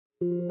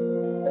Hi,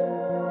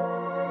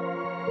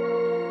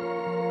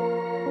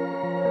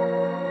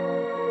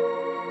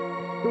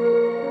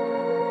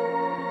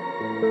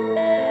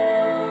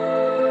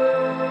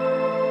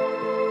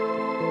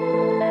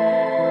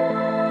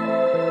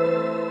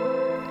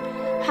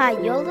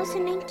 you're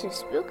listening to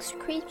Spooks,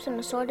 Creeps, and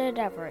Assorted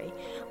Reverie.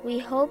 We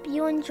hope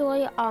you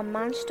enjoy our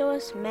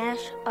monstrous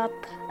mash-up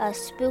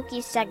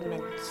spooky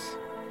segments.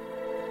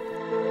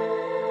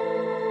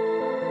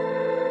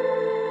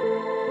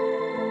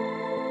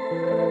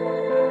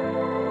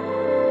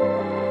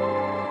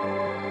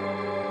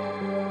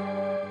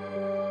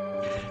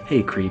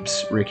 Hey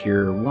Creeps, Rick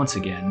here once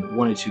again.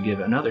 Wanted to give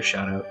another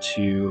shout out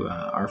to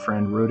our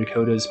friend Ro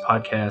Dakota's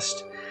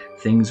podcast,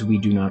 Things We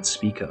Do Not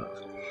Speak Of.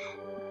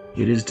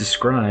 It is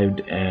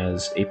described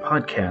as a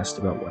podcast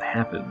about what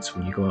happens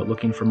when you go out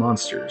looking for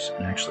monsters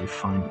and actually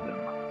find them.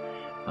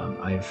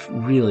 I've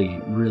really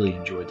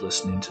enjoyed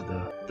listening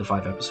to the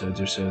 5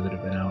 episodes or so that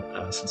have been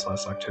out since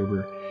last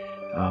October.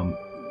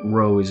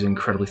 Ro is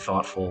incredibly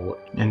thoughtful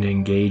and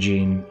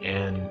engaging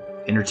and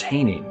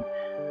entertaining.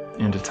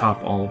 And to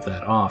top all of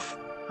that off,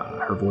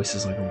 her voice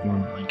is like a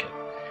warm blanket.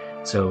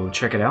 So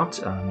check it out.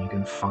 You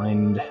can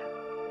find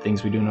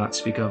Things We Do Not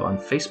Speak Of on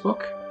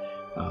Facebook,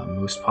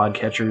 most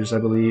podcatchers, I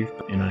believe.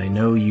 And I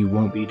know you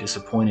won't be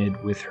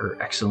disappointed with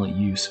her excellent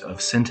use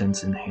of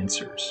sentence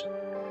enhancers.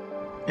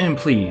 And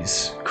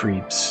please,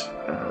 creeps,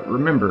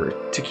 remember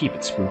to keep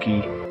it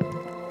spooky.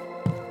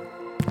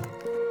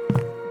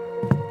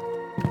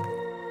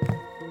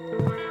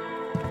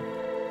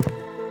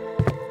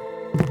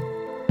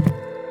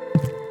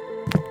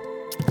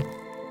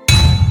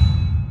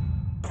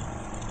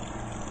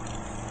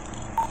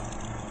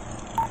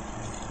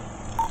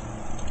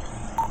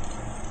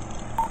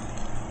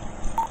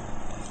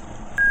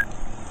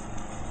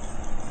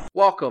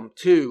 Welcome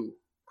to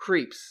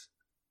Creeps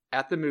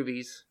at the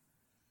Movies.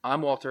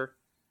 I'm Walter.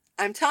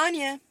 I'm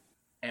Tanya.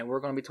 And we're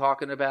going to be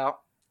talking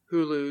about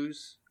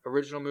Hulu's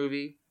original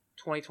movie,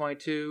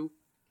 2022,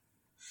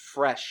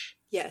 Fresh.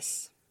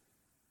 Yes.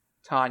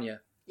 Tanya.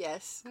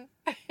 Yes.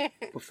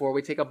 Before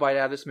we take a bite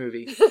out of this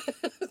movie.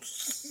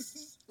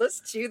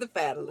 Let's chew the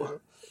fat a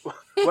little.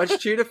 Let's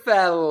chew the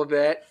fat a little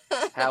bit.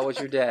 How was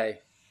your day?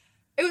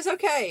 It was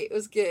okay. It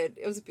was good.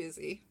 It was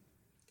busy.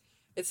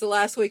 It's the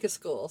last week of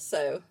school,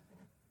 so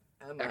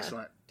I'm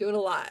excellent. Doing a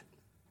lot.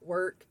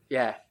 Work.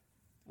 Yeah.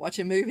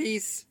 Watching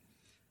movies.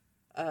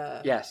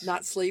 Yes.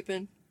 Not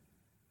sleeping.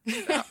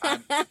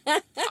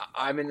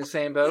 I'm in the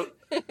same boat.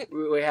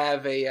 We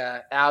have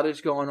a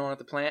outage going on at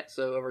the plant,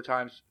 so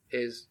overtime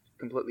is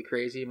completely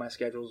crazy. My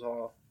schedule's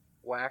all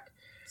whack.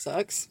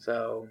 Sucks.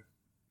 So,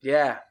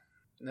 yeah.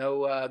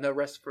 No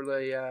rest for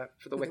the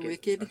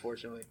wicked,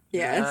 unfortunately.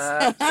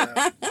 Yes.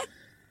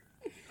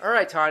 All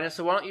right, Tanya.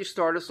 So why don't you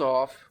start us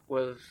off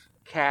with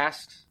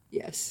cast?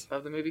 Yes.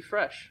 Of the movie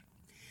Fresh.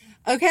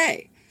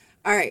 Okay.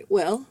 All right.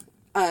 Well,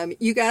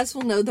 you guys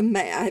will know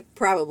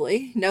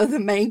probably know the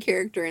main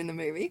character in the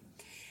movie.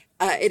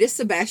 It is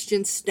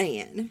Sebastian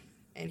Stan,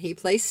 and he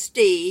plays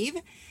Steve.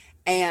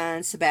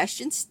 And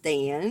Sebastian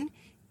Stan,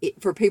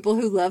 for people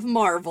who love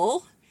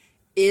Marvel,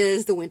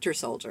 is the Winter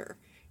Soldier.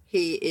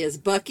 He is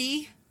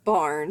Bucky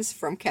Barnes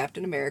from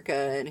Captain America,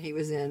 and he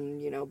was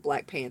in,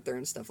 Black Panther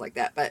and stuff like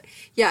that. But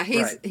yeah,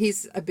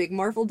 he's a big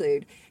Marvel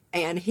dude,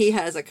 and he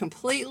has a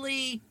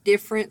completely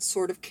different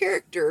sort of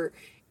character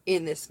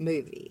in this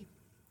movie.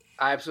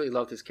 I absolutely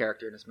loved his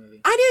character in this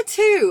movie. I did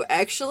too,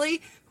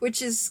 actually,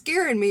 which is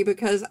scaring me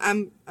because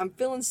I'm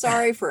feeling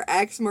sorry for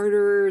axe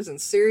murderers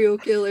and serial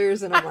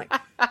killers, and I'm like,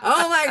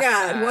 oh my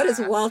God, what has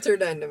Walter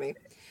done to me?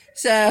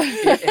 So,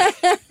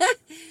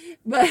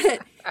 but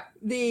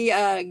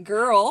the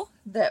girl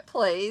that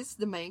plays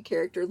the main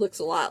character looks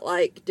a lot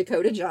like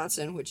Dakota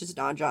Johnson, which is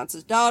Don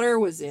Johnson's daughter,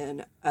 was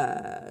in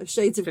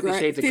Shades of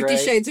Grey. 50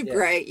 Shades of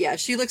Grey. Yeah,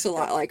 she looks a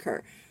lot like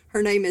her.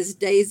 Her name is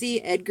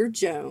Daisy Edgar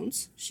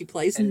Jones. She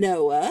plays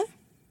Noah.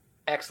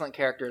 Excellent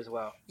character as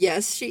well.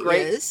 Yes, she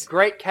is.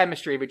 Great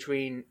chemistry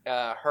between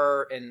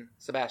her and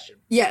Sebastian.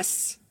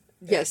 Yes.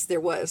 Yes,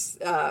 there was.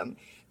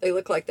 They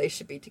look like they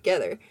should be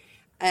together.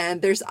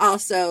 And there's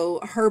also,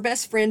 her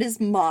best friend is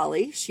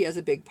Molly. She has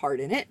a big part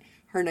in it.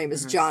 Her name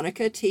is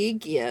Jonica T.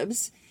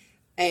 Gibbs.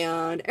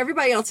 And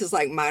everybody else is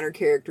like minor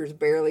characters,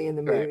 barely in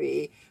the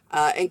movie.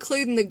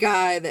 Including the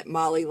guy that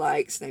Molly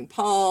likes named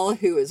Paul,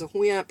 who is a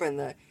wimp. And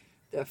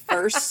the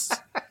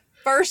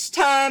first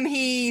time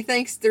he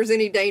thinks there's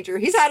any danger,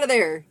 he's out of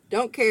there.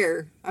 Don't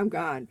care. I'm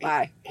gone.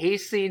 Bye.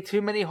 He's seen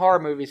too many horror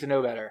movies to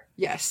know better.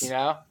 Yes.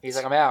 He's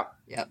like, I'm out.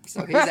 Yep.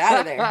 So he's out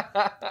of there.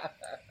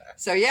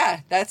 So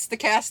yeah, that's the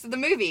cast of the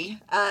movie.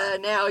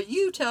 Now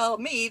you tell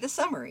me the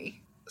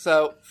summary.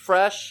 So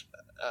Fresh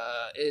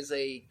is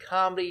a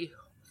comedy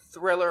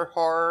thriller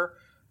horror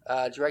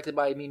directed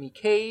by Mimi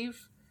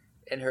Cave.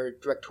 In her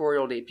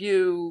directorial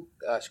debut,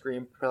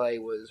 screenplay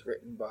was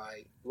written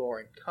by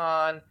Lauren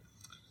Kahn.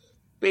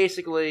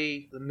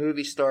 Basically, the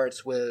movie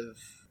starts with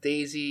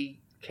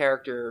Daisy,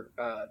 character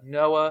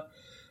Noah,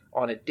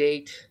 on a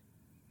date.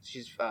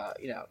 She's,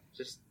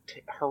 just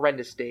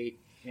horrendous date.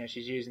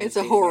 she's using. It's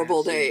a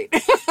horrible date.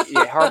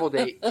 Yeah, horrible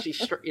date.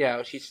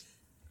 She's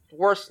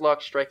worse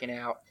luck striking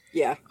out.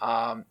 Yeah.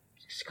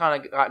 She's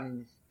kind of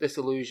gotten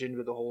disillusioned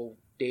with the whole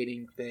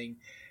dating thing,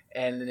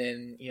 and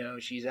then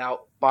she's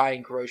out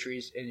buying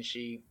groceries and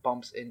she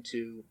bumps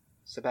into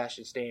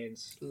Sebastian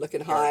Stan's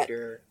looking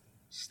character,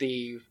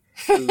 Steve,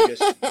 who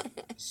just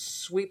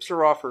sweeps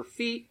her off her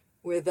feet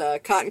with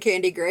cotton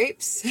candy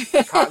grapes.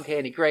 Cotton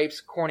candy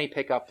grapes, corny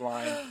pickup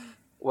line.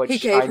 Which he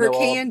gave her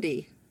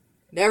candy.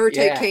 Never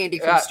take candy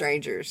from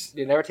strangers.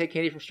 You never take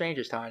candy from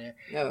strangers, Tanya.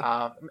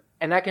 No.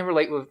 And that can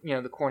relate with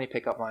the corny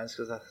pickup lines,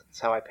 because that's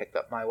how I picked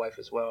up my wife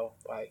as well,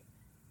 by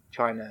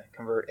trying to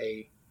convert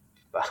a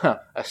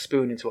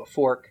spoon into a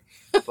fork.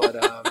 But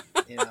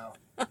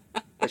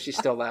that she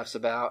still laughs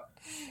about.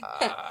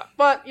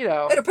 But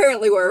it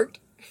apparently worked.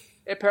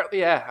 Apparently,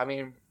 yeah. I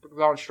mean, we're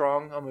going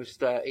strong,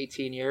 almost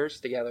 18 years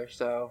together,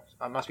 so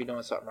I must be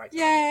doing something right.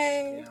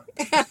 Yay!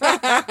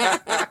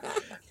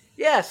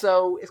 Yeah,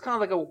 so it's kind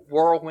of like a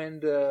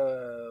whirlwind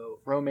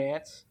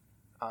romance.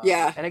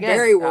 And again,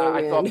 very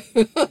whirlwind.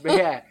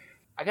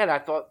 I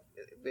thought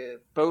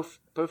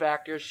both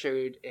actors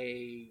showed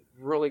a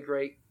really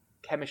great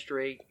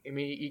chemistry. I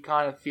mean, you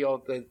kind of feel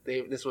that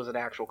this was an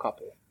actual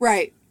couple,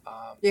 right?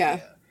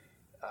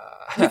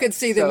 You could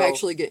see them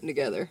actually getting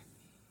together.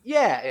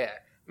 Yeah.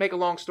 Make a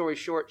long story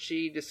short,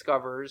 she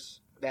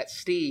discovers that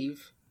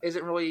Steve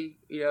isn't really,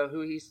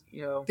 who he's,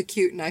 the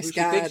cute, nice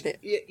guy.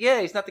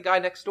 He's not the guy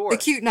next door. The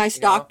cute, nice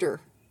doctor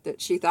that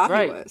she thought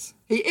he was.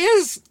 He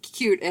is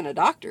cute and a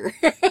doctor.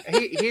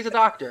 He's a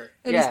doctor.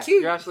 And he's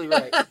cute. You're absolutely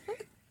right.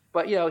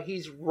 But,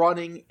 he's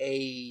running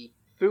a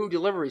food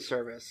delivery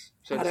service,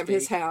 so out of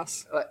his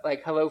house.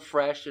 Like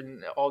HelloFresh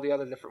and all the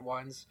other different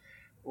ones,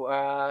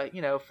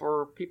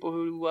 for people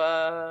who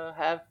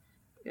have,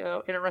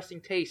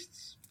 interesting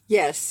tastes.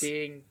 Yes.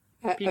 Being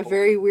a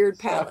very weird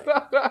palate.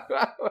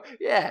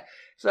 Yeah.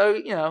 So,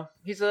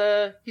 he's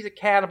a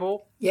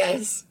cannibal.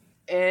 Yes.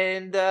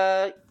 And,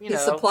 he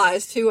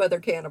supplies 2 other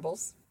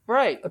cannibals.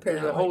 Right.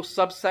 Apparently. There's a whole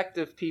subsect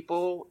of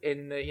people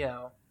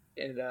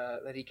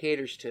that he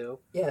caters to.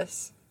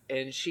 Yes.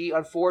 And she,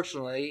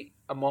 unfortunately,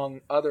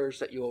 among others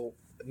that you'll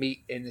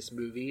meet in this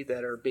movie,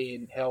 that are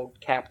being held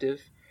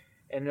captive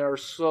and are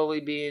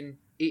slowly being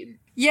eaten.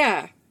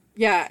 Yeah.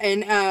 Yeah.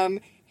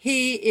 And,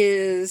 he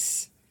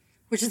is...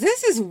 Which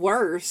this is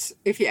worse,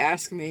 if you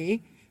ask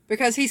me,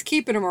 because he's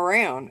keeping them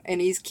around,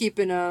 and he's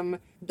keeping them.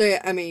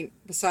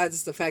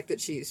 Besides the fact that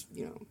she's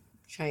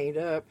chained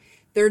up,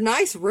 they're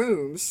nice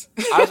rooms.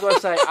 I was going to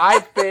say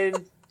I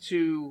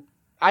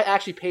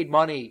actually paid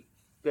money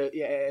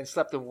and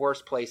slept in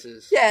worse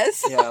places.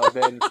 Yes,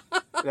 than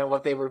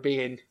what they were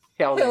being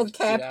held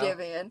captive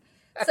in.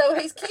 So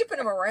he's keeping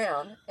them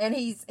around, and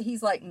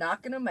he's like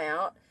knocking them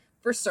out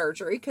for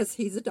surgery because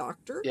he's a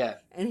doctor. Yeah,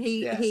 and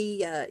he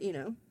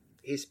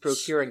he's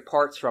procuring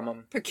parts from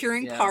them.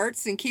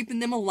 Parts and keeping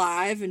them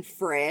alive and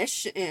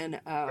fresh. And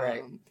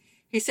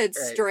he said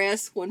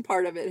stress, one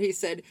part of it, he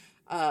said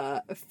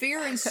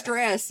fear and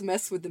stress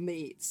mess with the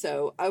meat.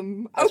 So,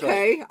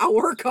 okay, right. I'll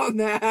work on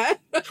that.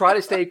 Try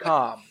to stay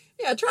calm.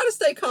 Yeah, try to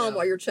stay calm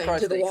while you're chained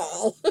to the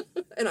wall.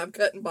 And I'm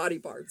cutting body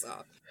parts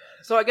off.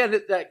 So again,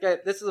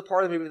 this is a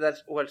part of the movie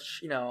that's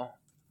which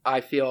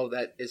I feel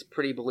that is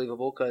pretty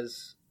believable,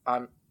 because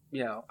I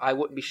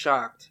wouldn't be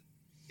shocked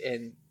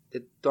in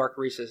the dark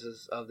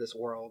recesses of this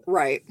world,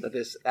 right? That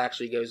this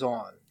actually goes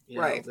on.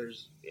 Right.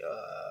 There's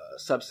a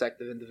subsect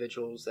of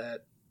individuals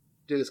that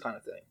do this kind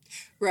of thing.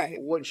 Right.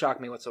 It wouldn't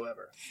shock me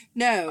whatsoever.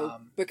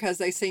 No, because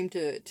they seem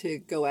to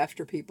go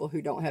after people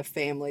who don't have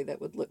family that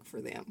would look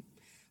for them,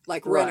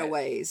 like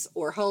runaways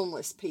or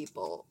homeless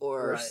people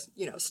or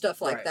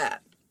stuff like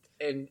that.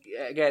 And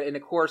again, in the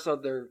course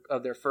of their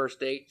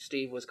first date,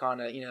 Steve was kind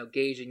of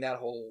gauging that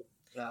whole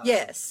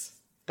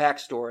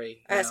backstory,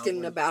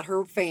 asking about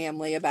her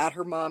family, about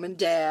her mom and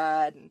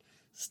dad, and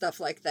stuff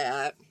like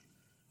that.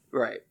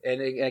 Right,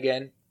 and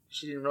again,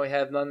 she didn't really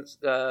have none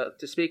to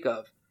speak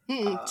of.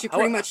 She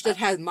pretty much just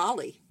had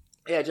Molly.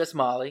 Yeah, just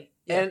Molly.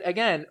 Yeah. And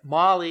again,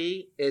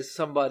 Molly is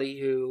somebody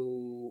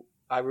who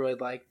I really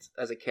liked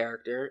as a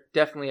character.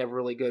 Definitely a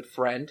really good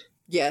friend.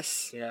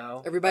 Yes.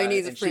 Everybody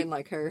needs a friend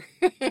like her.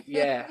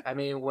 Yeah, I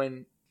mean,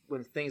 when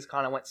things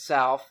kind of went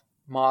south,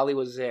 Molly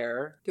was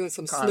there doing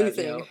some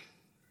sleuthing.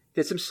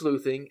 Did some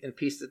sleuthing and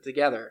pieced it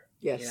together.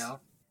 Yes.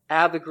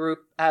 Out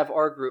of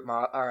our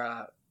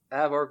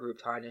group,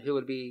 Tanya, who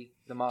would be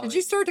the Molly? Did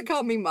you start to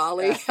call me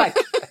Molly?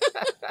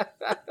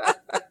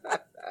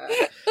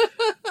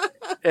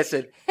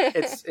 Listen,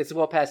 it's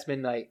well past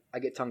midnight. I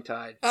get tongue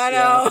tied. I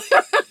know.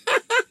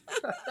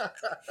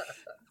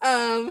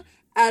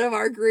 Out of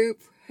our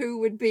group, who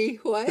would be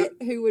what?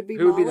 Who would be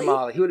Molly? Who would be the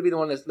Molly? Who would be the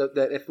one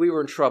that if we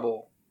were in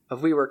trouble,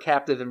 if we were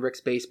captive in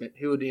Rick's basement,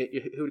 who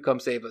would come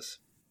save us?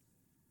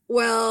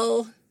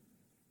 Well,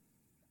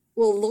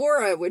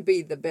 Laura would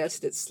be the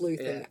best at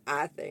sleuthing,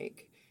 I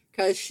think,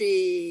 because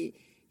she's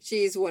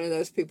one of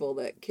those people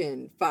that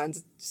can find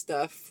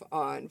stuff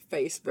on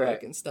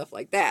Facebook and stuff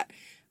like that.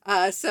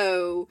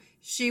 So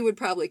she would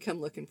probably come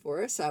looking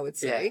for us, I would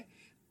say.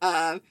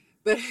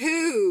 But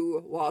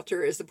who,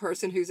 Walter, is the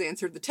person who's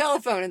answered the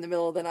telephone in the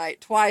middle of the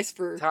night twice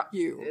for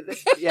you?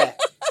 Yeah,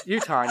 you,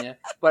 Tanya.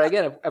 But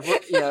again,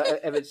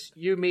 if it's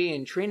you, me,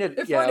 and Trina,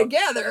 if we're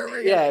together,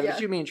 if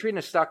it's you, me, and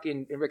Trina stuck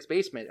in Rick's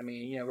basement, I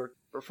mean,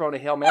 we're throwing a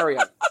Hail Mary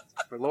up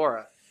for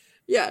Laura.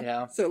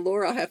 Yeah. So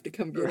Laura will have to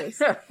come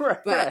get us.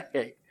 But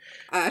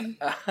I'm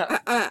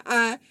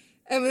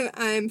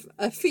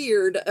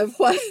afeared of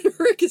what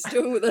Rick is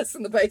doing with us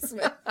in the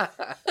basement.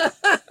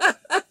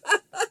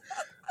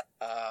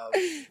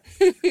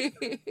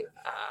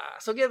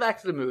 So get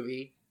back to the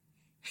movie.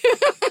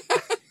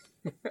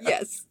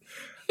 Yes.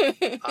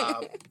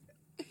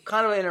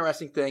 Kind of an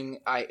interesting thing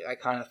I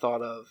kind of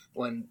thought of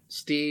when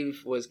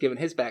Steve was given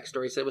his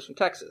backstory. He said it was from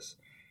Texas.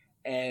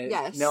 And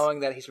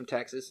knowing that he's from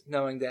Texas,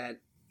 knowing that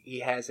he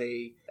has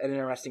an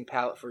interesting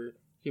palate for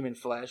human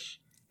flesh,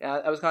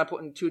 I was kind of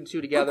putting two and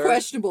two together.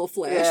 Questionable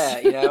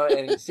flesh. Yeah,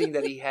 and seeing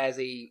that he has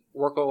a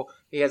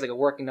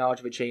working knowledge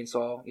of a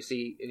chainsaw. You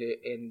see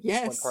in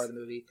one part of the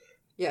movie.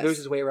 Yes. Knows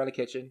his way around the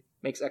kitchen,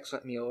 makes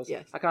excellent meals.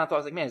 Yes. I kind of thought, I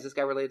was like, man, is this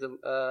guy related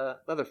to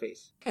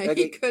Leatherface?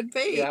 He could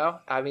be.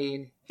 I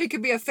mean... He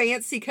could be a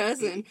fancy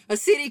cousin, a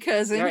city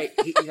cousin. Right.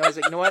 He's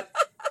like, you know what?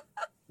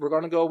 We're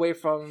going to go away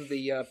from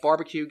the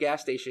barbecue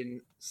gas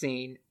station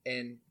scene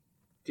and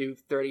do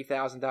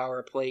 $30,000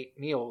 a plate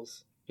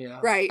meals,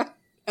 Right.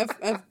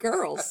 Of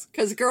girls.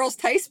 Because girls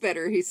taste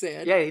better, he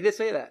said. Yeah, he did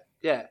say that.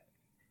 Yeah.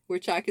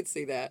 Which I could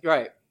see that.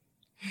 Right.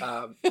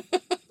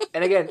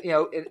 And again,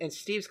 and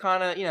Steve's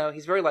kind of,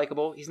 he's very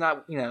likable. He's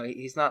not,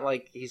 he's not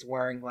like he's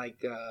wearing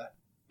like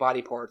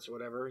body parts or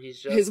whatever.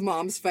 He's just his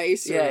mom's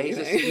face. Yeah,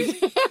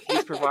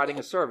 he's providing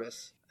a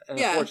service. And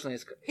unfortunately,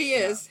 he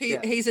is.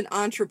 He's an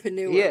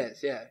entrepreneur. He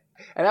is. Yeah,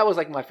 and that was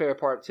like my favorite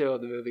part too of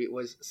the movie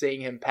was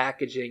seeing him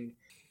packaging,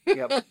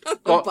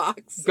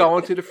 box,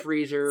 going to the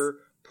freezer,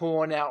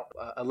 pulling out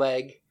a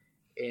leg.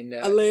 And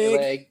a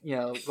leg,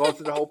 going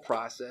through the whole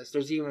process.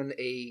 There's even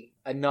a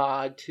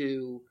nod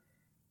to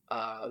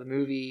the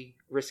movie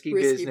Risky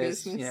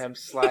Business. Him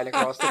sliding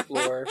across the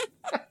floor.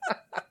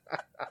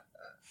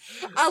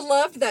 I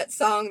loved that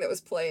song that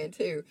was playing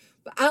too,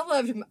 but I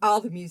loved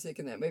all the music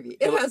in that movie.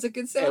 It has a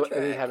good soundtrack.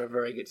 It had a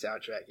very good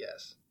soundtrack,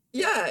 yes.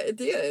 Yeah, it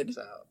did.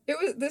 So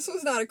This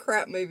was not a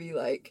crap movie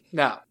like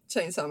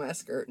Chainsaw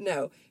Massacre.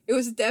 No, it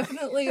was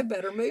definitely a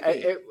better movie.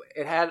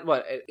 It had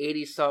an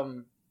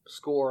 80-some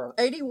score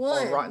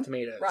 81 on Rotten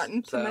Tomatoes.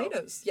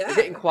 Tomatoes, yeah. It's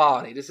getting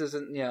quality. This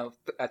isn't,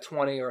 a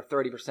 20 or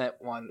 30%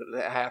 one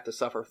that I have to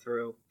suffer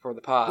through for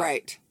the pod.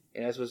 Right.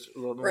 And this was a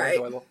little more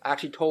enjoyable. I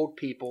actually told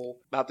people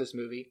about this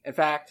movie. In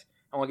fact,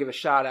 I want to give a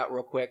shout out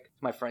real quick to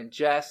my friend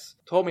Jess.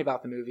 Told me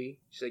about the movie.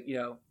 She's like,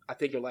 I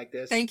think you'll like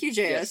this. Thank you,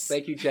 Jess. Yes,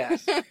 thank you,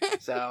 Jess.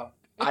 So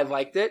I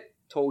liked it.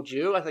 Told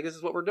you. I think this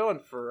is what we're doing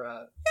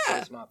for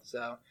this month.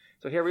 So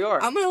here we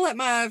are. I'm going to let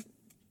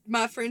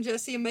my friend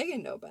Jesse and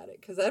Megan know about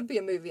it because that'd be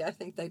a movie I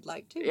think they'd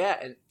like too. Yeah,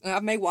 and I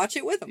may watch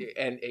it with them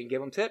and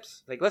give them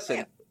tips. Like,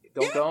 listen,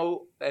 don't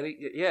go.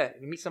 You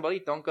meet somebody,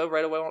 don't go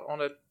right away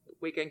on a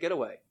weekend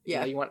getaway.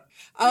 Yeah, you want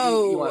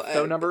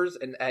phone numbers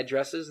and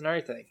addresses and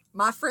everything.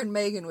 My friend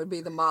Megan would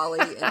be the Molly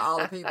and all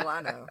the people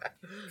I know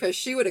because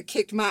she would have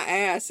kicked my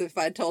ass if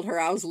I told her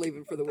I was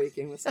leaving for the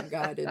weekend with some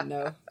guy I didn't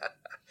know.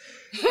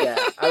 Yeah,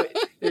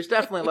 there's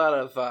definitely a lot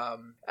of.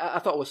 I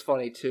thought was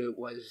funny too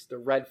was the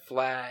red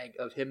flag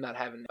of him not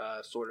having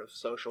sort of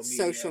social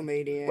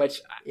media.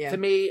 Which to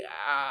me,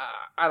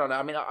 I don't know.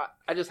 I mean,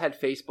 I just had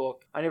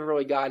Facebook. I never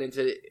really got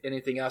into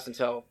anything else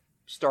until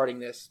starting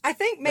this. I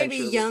think maybe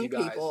young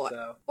people.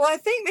 So. Well, I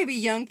think maybe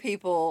young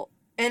people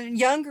and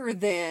younger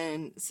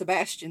than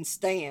Sebastian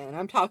Stan.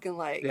 I'm talking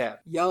like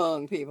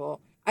young people.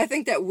 I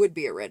think that would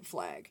be a red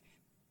flag.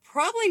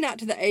 Probably not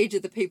to the age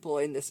of the people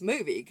in this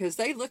movie because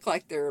they look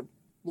like they're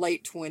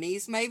late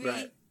 20s, maybe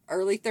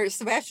early 30s.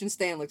 Sebastian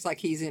Stan looks like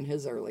he's in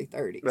his early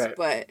 30s,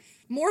 but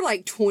more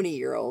like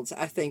 20-year-olds,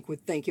 I think,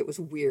 would think it was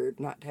weird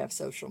not to have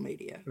social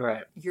media.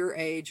 Right. Your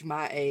age,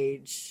 my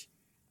age,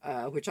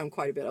 which I'm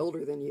quite a bit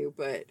older than you,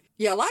 but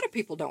a lot of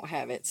people don't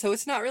have it, so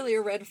it's not really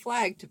a red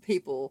flag to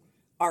people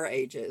our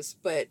ages,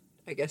 but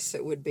I guess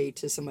it would be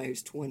to somebody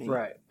who's 20.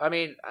 Right. I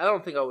mean, I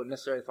don't think I would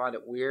necessarily find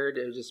it weird.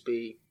 It would just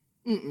be.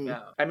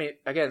 No, I mean,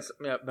 again,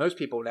 most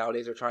people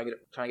nowadays are trying to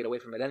get away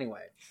from it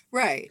anyway.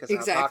 Right, because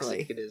exactly. How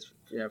toxic it is,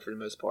 for the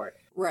most part.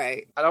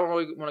 Right. I don't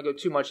really want to go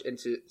too much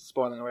into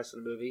spoiling the rest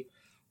of the movie.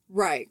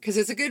 Right, because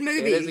it's a good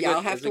movie.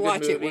 Y'all have to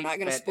watch it. We're not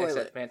going to spoil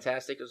it.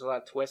 Fantastic. There's a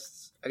lot of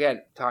twists.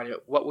 Again, Tanya,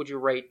 what would you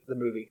rate the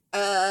movie?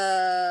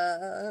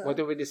 What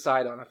did we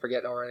decide on? I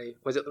forget already.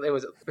 Was it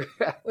livers?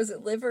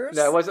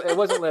 No, it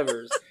wasn't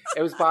livers.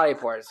 It was body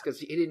parts because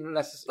he didn't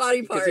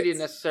necessarily. Body parts. He didn't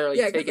necessarily.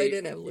 Yeah, because they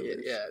didn't have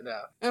livers. Yeah, no.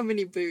 How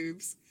many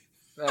boobs?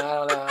 I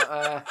don't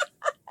know.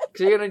 Because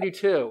you're gonna do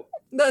 2.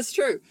 That's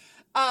true.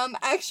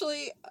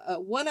 Actually,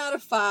 1 out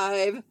of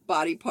 5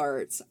 body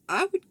parts.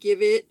 I would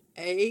give it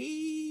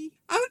a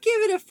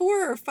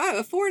 4 or 5,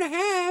 a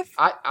 4.5.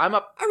 I'm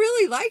up. I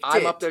really liked it.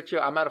 I'm up there too.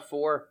 I'm at a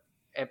 4.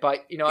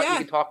 But you know what? You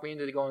can talk me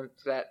into going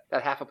to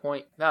that half a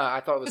point. No, I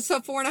thought it was. It's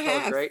a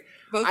 4.5. Great.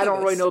 Both I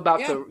don't really know about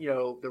the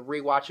the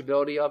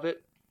rewatchability of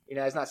it. You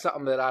know, it's not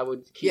something that I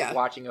would keep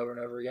watching over and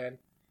over again.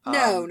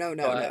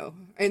 No.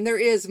 And there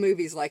is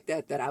movies like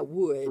that I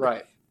would.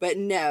 Right. But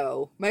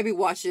no, maybe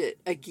watch it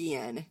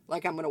again.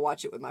 Like I'm going to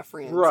watch it with my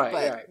friends. Right,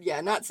 but right.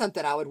 yeah, not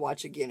something I would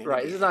watch again and Right.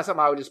 again. This is not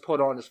something I would just put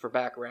on just for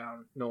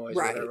background noise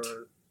Right. or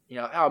whatever. You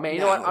know, oh man,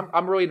 you know No. what?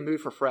 I'm really in the mood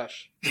for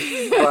Fresh.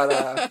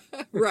 But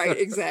Right,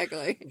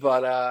 exactly.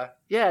 but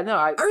yeah, no,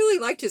 I really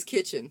liked his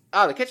kitchen.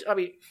 the kitchen. I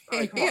mean,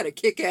 He had a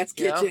kick-ass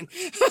You know? kitchen.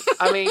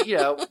 I mean, you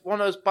know, one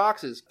of those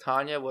boxes,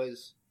 Tanya,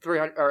 was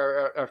 $300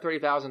 or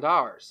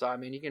 $30,000. So I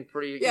mean, you can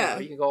you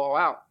can go all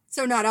out.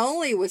 So not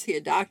only was he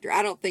a doctor,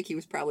 I don't think he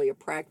was probably a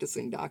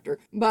practicing doctor,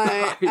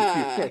 but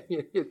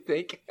You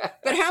think?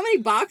 but how many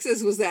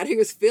boxes was that he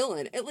was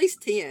filling? At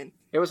least 10.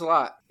 It was a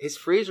lot. His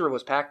freezer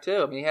was packed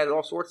too. I mean, he had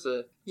all sorts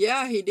of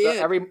Yeah, he did.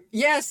 every.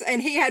 Yes,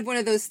 and he had one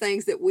of those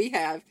things that we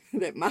have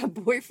that my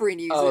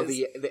boyfriend uses. Oh,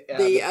 the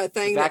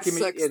thing that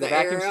sucks the the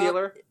vacuum air out.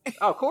 sealer.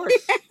 Oh, of course.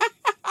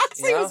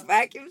 So he was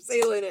vacuum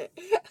sealing it.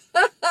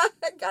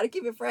 Gotta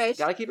keep it fresh.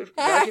 Gotta keep it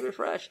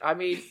fresh. I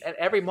mean, and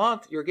every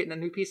month you're getting a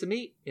new piece of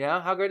meat. You know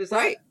how great is that?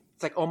 Right.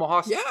 It's like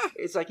Omaha. Yeah.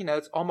 It's like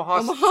it's Omaha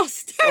Omaha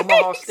steaks.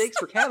 Omaha steaks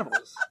for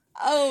cannibals.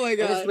 Oh my And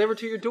it's god. delivered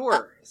to your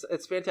door.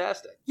 It's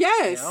fantastic.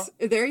 Yes.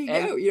 There you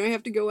And- go. You don't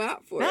have to go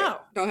out for No. it.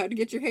 Don't have to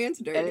get your hands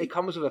dirty. And it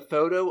comes with a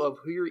photo of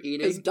who you're Because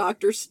eating.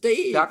 Dr.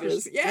 Steve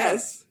is, Yeah,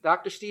 yes.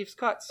 Dr. Steve's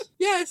Cuts.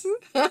 Yes.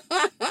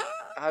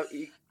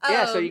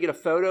 So you get a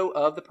photo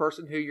of the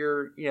person who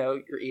you're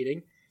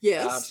eating.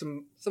 Yes.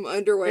 Some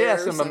underwear.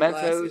 some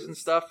mementos sunglasses. and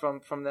stuff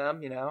from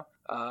them. Yeah.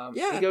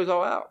 He goes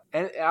all out,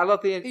 and I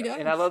love the He does.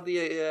 and I love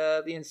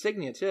the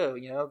insignia too.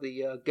 You know,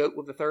 the goat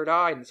with the third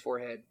eye in his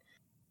forehead.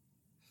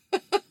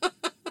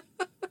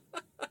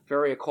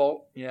 Very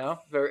occult,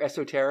 very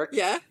esoteric.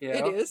 Yeah, You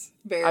know? it is.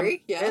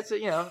 Very, yeah.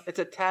 It's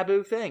a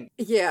taboo thing.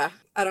 Yeah,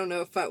 I don't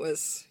know if that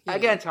was...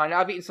 Again, Tanya,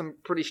 I've eaten some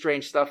pretty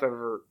strange stuff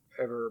over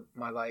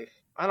my life.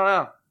 I don't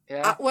know.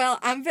 Yeah. well,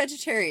 I'm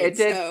vegetarian, It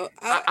did. so...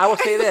 I will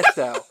say this,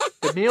 though.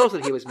 The meals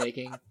that he was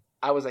making,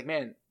 I was like,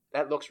 man,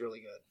 that looks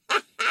really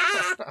good.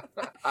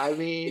 I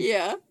mean,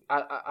 yeah,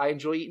 I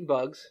enjoy eating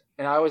bugs.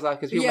 And I always like,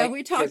 because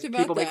we talked about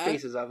people make that.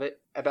 faces about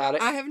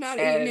it. I have not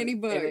eaten any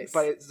bugs.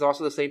 But it's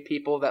also the same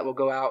people that will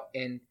go out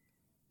and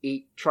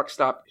eat truck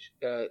stop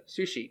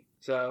sushi.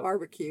 So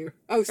Barbecue.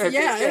 Oh, so,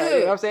 yeah, ew. you know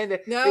what I'm saying? They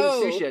eat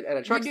No, sushi at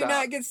a truck you do stop.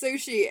 not get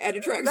sushi at a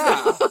truck No,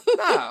 stop.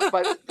 no,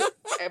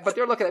 but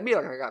they're looking at me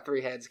like I got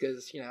 3 heads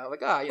because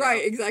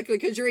Right, exactly,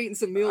 because you're eating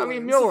some mealworms. I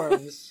mean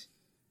mealworms.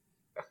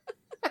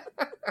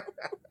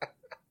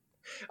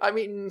 I'm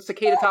eating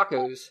cicada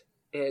tacos,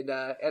 and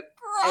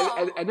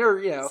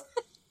they're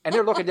and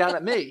they're looking down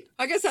at me.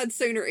 I guess I'd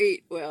sooner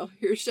eat, well,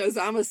 here shows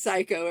I'm a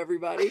psycho,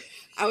 everybody.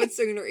 I would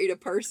sooner eat a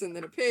person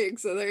than a pig,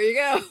 so there you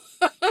go.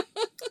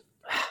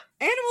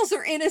 Animals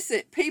are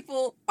innocent.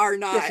 People are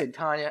not. Listen,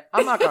 Tanya,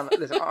 I'm not gonna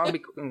listen. I'll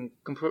be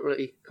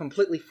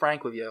completely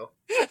frank with you.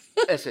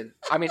 Listen,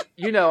 I mean,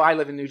 I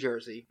live in New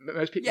Jersey.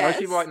 Most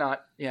people might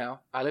not.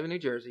 I live in New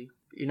Jersey.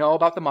 You know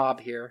about the mob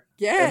here.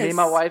 Yes. And me and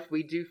my wife,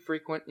 we do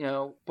frequent,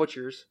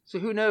 butchers. So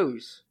who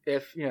knows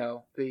if,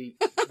 the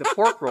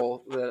pork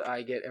roll that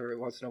I get every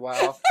once in a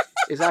while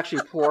is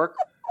actually pork,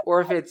 or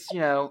if it's,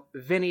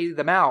 Vinny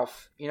the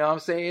Mouth. You know what I'm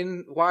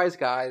saying? Wise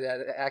guy that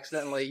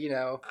accidentally,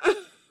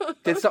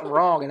 did something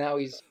wrong and now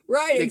he's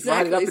right,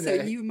 exactly. Up in so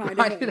you might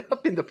have it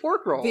up in the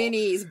pork roll.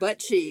 Vinny's butt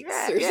cheeks.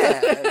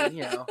 Yeah,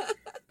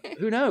 and,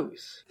 who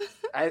knows?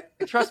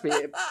 Trust me,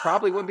 it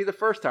probably wouldn't be the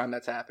first time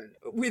that's happened.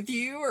 With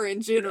you or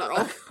in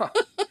general?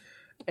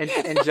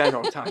 in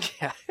general,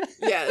 Tanya.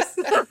 Yes.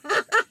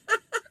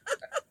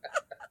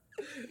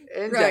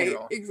 In right,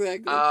 general.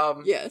 Exactly.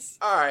 Yes.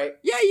 All right.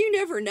 Yeah, you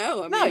never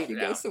know. I mean, if you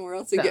go somewhere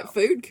else and get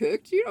food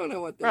cooked, you don't know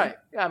what. Right.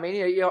 Yeah, I mean,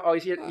 you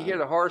always hear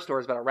the horror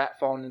stories about a rat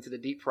falling into the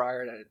deep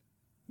fryer at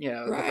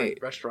different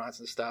restaurants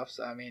and stuff.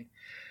 So I mean,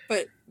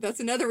 but that's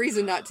another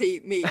reason not to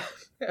eat meat.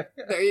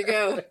 There you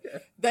go.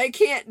 They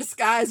can't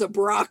disguise a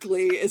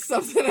broccoli as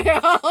something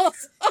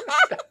else.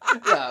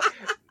 Yeah.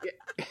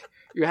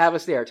 You have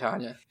us there,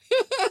 Tanya.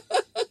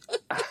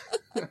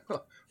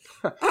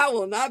 I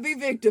will not be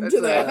victim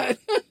to that.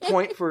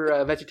 Point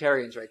for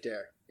vegetarians right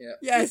there. Yeah.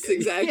 Yes,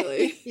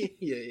 exactly.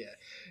 Yeah.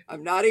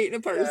 I'm not eating a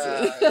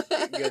person.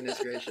 Goodness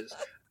gracious.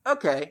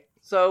 Okay,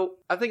 so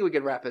I think we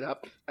could wrap it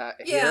up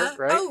here,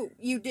 right? Oh,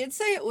 you did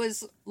say it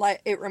was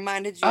like it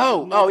reminded you.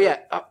 Oh, yeah.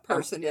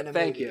 Person in a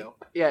thank movie. you.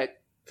 Yeah,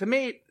 to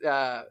me,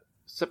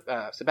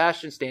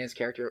 Sebastian Stan's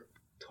character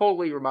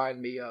totally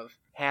reminded me of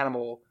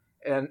Hannibal,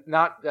 and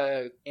not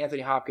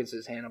Anthony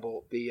Hopkins'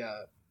 Hannibal, the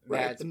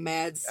the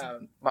Mads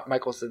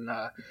Michelson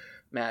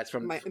Mads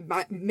from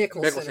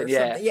Mickelson or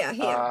yeah. something. Yeah,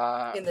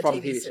 him in the from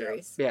TV show.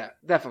 series. Yeah,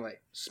 definitely.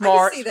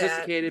 Smart, see that.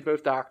 sophisticated,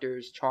 both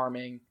doctors,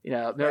 charming.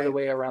 Know the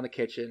way around the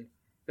kitchen.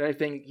 The only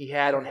thing he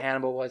had on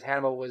Hannibal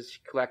was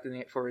collecting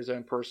it for his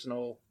own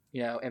personal,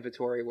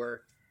 inventory.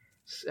 Where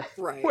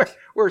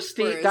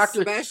Steve,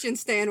 Sebastian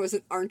Stan was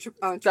an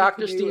entrepreneur.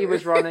 Dr. Steve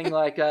was running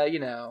like a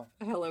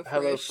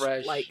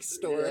HelloFresh like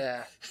store.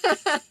 Yeah.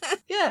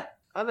 Yeah.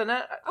 Other than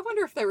that, I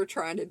wonder if they were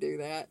trying to do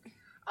that.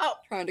 Oh,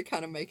 Trying to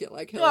kind of make it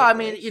like well, I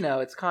mean,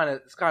 HelloFresh. it's kind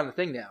of the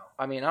thing now.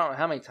 I mean, I don't know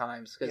how many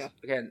times because Yeah.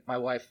 again, my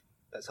wife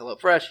does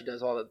HelloFresh. She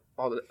does all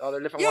the other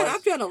different Yeah, ones.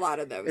 I've done a lot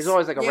of those. There's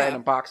always like a Yeah.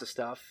 random box of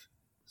stuff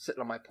sitting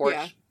on my porch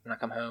Yeah. when I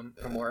come home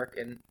from work,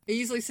 and It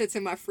usually sits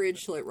in my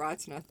fridge till it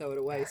rots and I throw it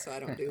away, so I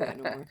don't do that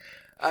no more.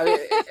 I mean,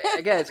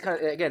 again, it's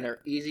kind of they're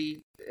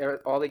easy.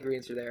 All the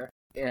ingredients are there.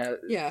 Yeah.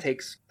 It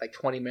takes like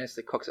 20 minutes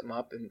to cook something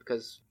up, and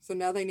because So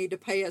now they need to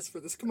pay us for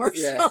this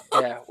commercial.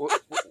 yeah,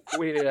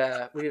 we need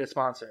a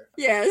sponsor.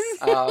 Yes.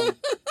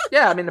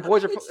 Yeah, I mean the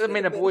boys are. It I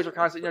mean the should've boys are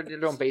constantly. They're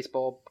doing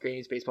baseball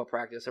games, baseball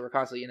practice, so we're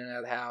constantly in and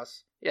out of the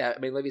house. Yeah, I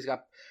mean Libby's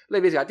got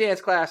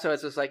dance class, so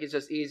it's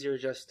just easier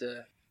just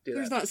to do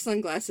There's that. not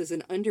sunglasses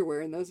and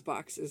underwear in those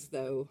boxes,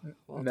 though.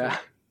 Walter.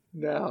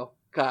 No,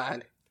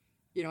 God,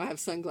 You don't have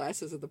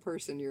sunglasses of the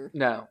person you're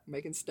no,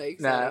 making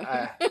steaks no.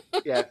 out of.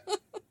 Yeah,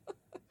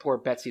 poor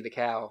Betsy the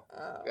cow.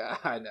 Oh,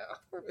 I know,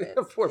 poor Betsy.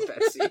 poor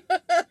Betsy.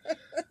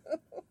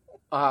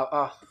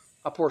 I'll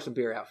pour some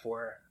beer out for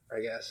her. I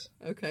guess.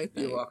 Okay,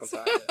 thanks. You're welcome,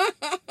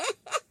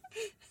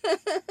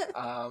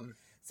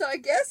 So I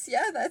guess,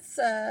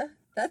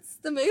 that's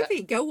the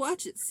movie. Go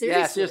watch it. Seriously.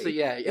 Yeah, seriously,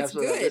 yeah, It's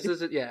absolutely. good. This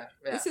isn't, yeah.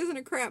 This isn't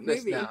a crap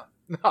This- movie.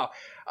 no.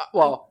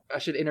 Well, I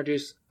should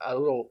introduce a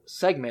little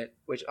segment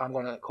which I'm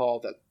going to call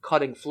the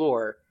cutting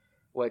floor,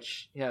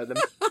 which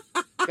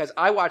because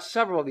I watched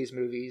several of these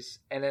movies,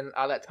 and then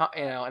I let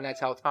and I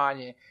tell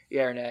Tanya,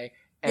 Renee,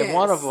 and Yes.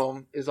 one of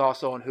them is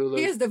also on Hulu.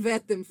 He has to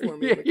vet them for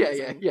me. yeah,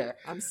 because yeah.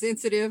 I'm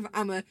sensitive.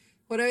 I'm a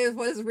what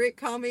does Rick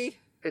call me?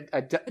 A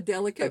A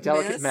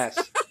delicate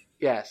mess.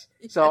 Yes.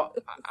 So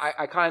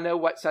I kind of know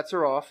what sets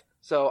her off.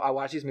 So I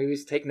watch these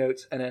movies, take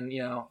notes, and then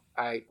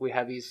we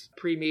have these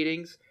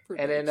pre-meetings,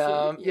 and then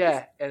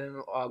Yes. and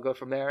then I'll go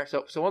from there.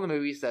 So one of the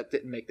movies that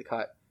didn't make the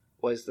cut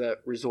was The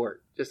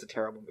Resort. Just a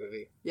terrible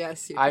movie.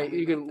 Yes, You about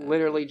can that.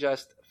 literally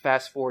just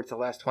fast forward to the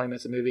last 20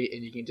 minutes of the movie,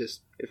 and you can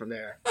just get from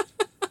there.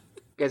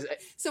 Because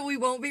So we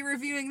won't be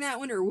reviewing that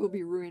one, or we'll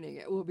be ruining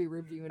it. We'll be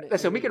reviewing it.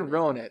 listen, we can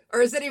ruin it.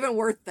 Or is it even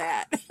worth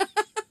that?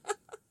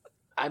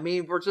 I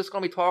mean, we're just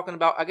going to be talking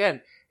about,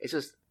 again, it's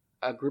just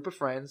a group of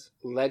friends,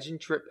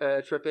 legend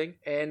tripping,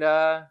 and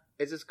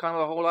it's just kind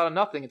of a whole lot of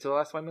nothing until the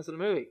last 20 minutes of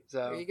the movie. So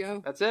There you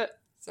go. that's it.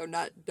 So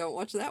don't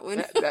watch that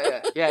one.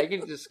 Yeah, you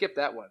can just skip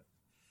that one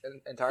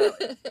entirely.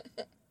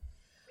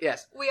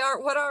 Yes.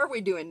 What are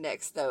we doing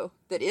next though?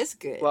 That is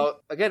good.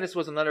 Well, again, this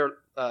was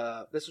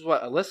this was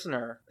what a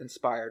listener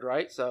inspired,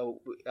 right?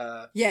 So,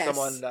 Yes.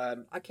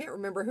 someone, I can't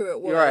remember who it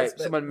was. you're right.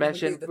 but Someone when we do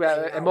mentioned, the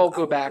thing, and we'll I'll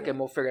go look back it and up.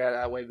 we'll figure out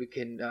that way we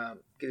can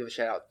give a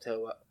shout out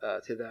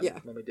to them Yeah.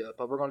 when we do it.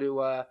 But we're going to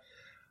do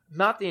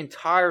not the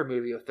entire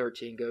movie of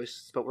 13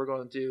 Ghosts, but we're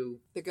going to do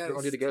The we're going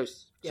to do the ghost.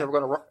 ghosts. Yeah. So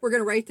We're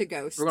gonna rate the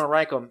ghost. we're going to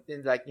rank them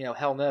in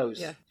hell knows.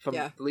 Yeah, From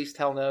yeah. the least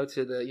hell no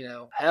to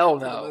the hell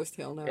To the no. most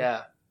hell no.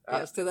 Yeah.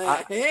 Yes, to I-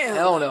 that hell.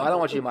 Hell no, I don't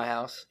want you in my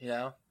house,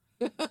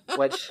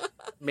 Which, I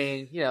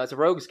mean, it's a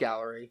rogues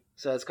gallery.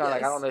 So it's kind of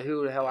like, I Yes. don't know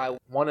who the hell I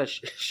want to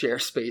share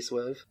space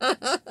with.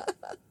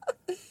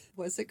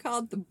 What's it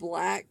called? The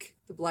Black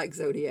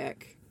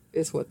Zodiac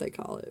is what they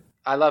call it.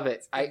 I love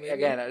it. a good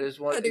movie. I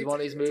just want I do one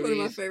of these too. It's one of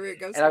my movies. favorite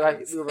ghost And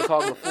movies. we were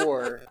talking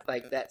before,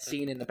 like that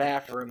scene in the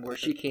bathroom where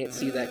she can't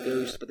see that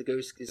ghost, but the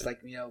ghost is like,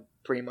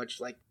 pretty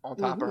much like on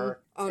top of her.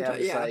 On And top- I'm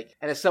just yeah. like,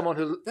 and as someone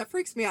who That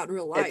freaks me out in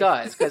real life. it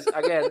does, because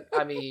again,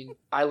 I mean,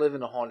 I live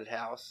in a haunted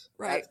house.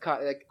 Right.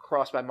 That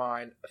crossed my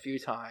mind a few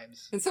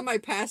times. And somebody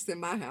passed in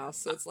my house,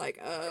 so it's like,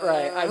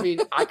 Right. I mean,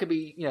 I could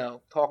be,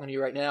 talking to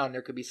you right now, and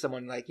there could be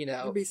someone like,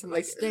 There'd be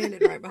somebody like, standing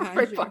right behind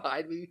right you.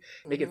 behind me,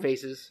 making Mhm.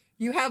 faces.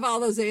 You have all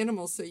those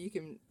animals, so you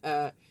can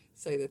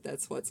say that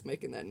that's what's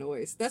making that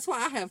noise. That's why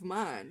I have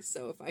mine.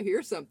 So if I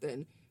hear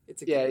something,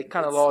 it's a Yeah, it kinda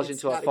it's- lulls you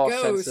it's into a not false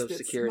sense ghost, of it's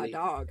security. My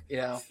dog.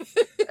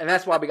 And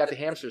that's why we got the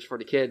hamsters for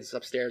the kids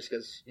upstairs,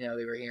 because they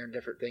were hearing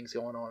different things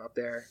going on up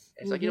there.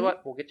 And it's like, you know Mhm.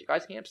 what? We'll get you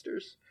guys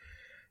hamsters.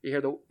 You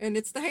hear the And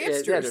it's the yeah,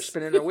 hamsters. yeah, they're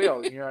spinning their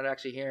wheel. You're not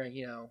actually hearing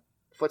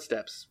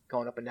footsteps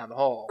going up and down the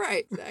hall.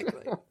 Right,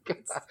 exactly.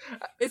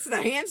 It's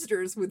the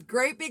hamsters with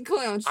great big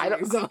clown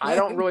shoes on. I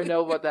don't really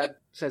know what that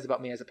says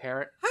about me as a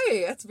parent.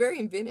 Hey, that's very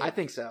inventive. I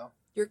think so.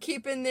 You're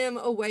keeping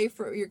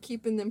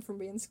them from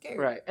being scared.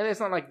 Right. And it's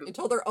not like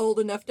Until they're old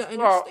enough to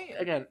well, understand.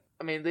 again,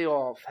 I mean, they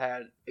all have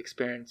had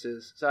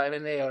experiences, so I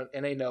mean,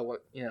 they know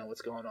what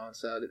what's going on.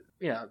 So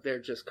they're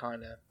just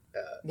kind of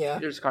Yeah.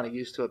 they're just kind of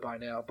used to it by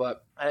now.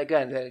 But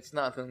again, it's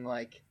nothing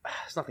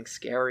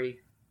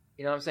scary.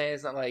 You know what I'm saying?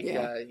 It's not like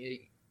Yeah.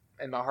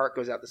 and my heart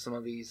goes out to some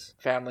of these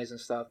families and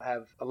stuff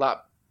have a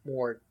lot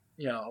more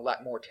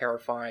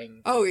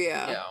terrifying. Oh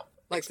yeah. You know,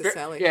 Like the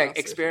Sally yeah, house or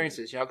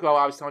experiences. Well,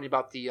 I was telling you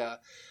about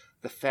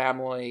the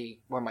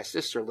family where my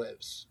sister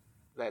lives,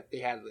 that they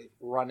had to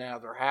run out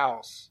of their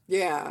house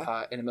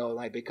Yeah. in the middle of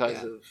the night because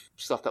Yeah. of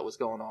stuff that was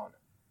going on.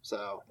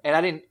 So,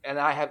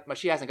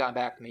 she hasn't gotten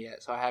back to me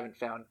yet, so I haven't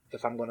found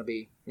if I'm going to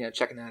be,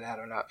 checking that out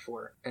or not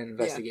for an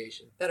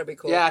investigation. That'll be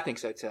cool. Yeah, I think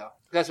so too.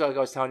 That's what I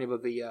was telling you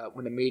about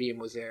when the medium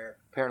was there.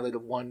 Apparently, the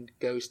one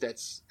ghost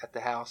that's at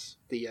the house,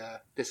 the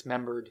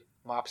dismembered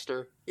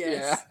mobster.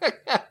 Yes.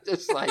 Yeah,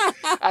 just like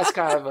that's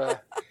kind of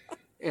a.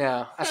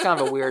 Yeah, that's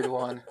kind of a weird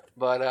one,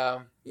 but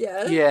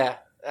Yeah. yeah,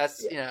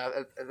 that's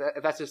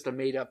if that's just a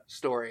made up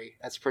story.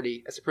 That's a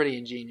pretty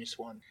ingenious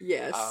one.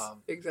 Yes,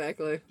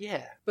 exactly.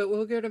 Yeah, But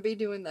we're going to be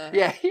doing that.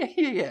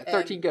 yeah.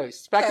 13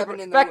 Ghosts. Cabin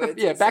in the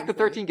Woods at Back some to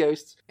 13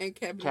 Ghosts. And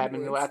Cabin in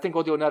Cabin. the Woods. I think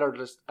we'll do another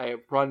just a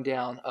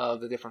rundown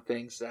of the different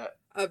things that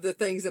Of the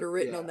things that are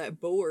written on that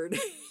board.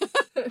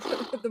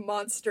 The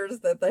monsters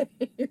that they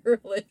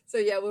really. So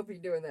yeah, we'll be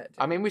doing that too.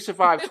 I mean, we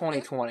survived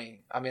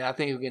 2020. I mean, I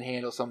think we can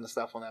handle some of the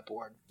stuff on that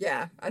board.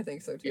 Yeah, I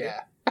think so too.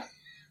 Yeah.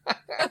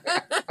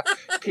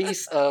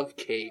 Piece of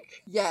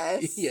cake.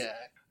 Yes. Yeah.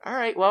 All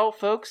right, well,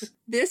 folks.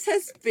 This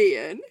has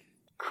been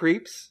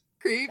Creeps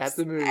at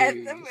the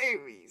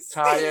Movies.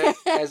 Taya,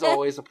 as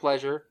always, a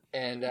pleasure.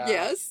 And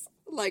yes,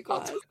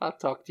 likewise. I'll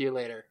talk to you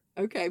later.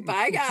 Okay,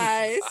 bye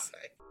guys.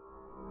 Bye.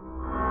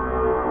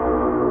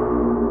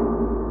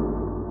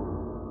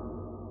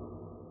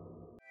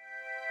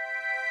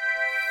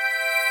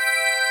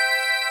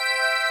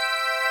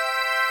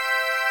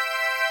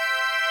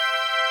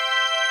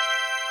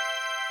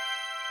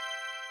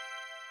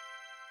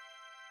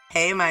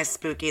 Hey, my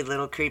spooky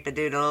little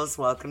creepadoodles.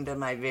 Welcome to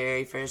my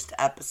very first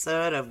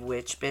episode of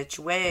Witch Bitch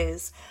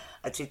Ways,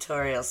 a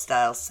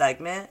tutorial-style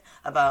segment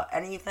about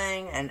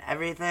anything and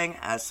everything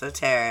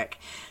esoteric.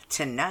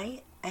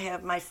 Tonight, I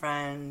have my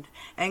friend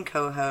and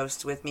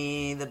co-host with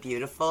me, the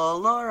beautiful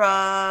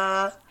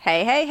Laura.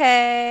 Hey, hey,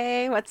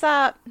 hey. What's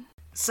up?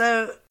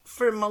 So,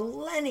 for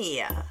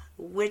millennia,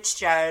 witch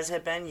jars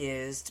have been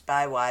used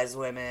by wise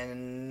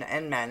women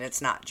and men,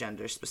 it's not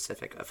gender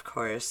specific, of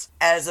course,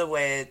 as a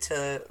way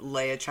to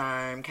lay a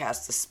charm,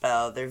 cast a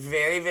spell. They're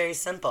very, very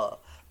simple,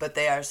 but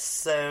they are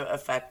so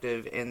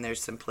effective in their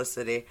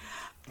simplicity.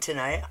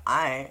 Tonight,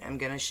 I am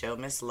going to show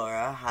Miss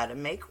Laura how to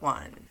make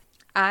one.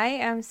 I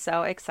am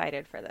so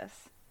excited for this.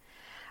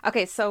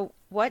 Okay, so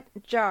what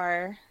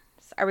jars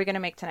are we going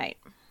to make tonight?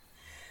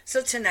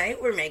 So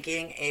tonight we're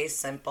making a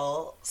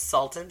simple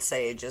salt and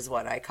sage is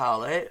what I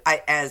call it.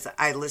 As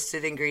I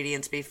listed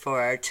ingredients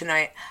before,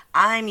 tonight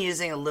I'm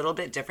using a little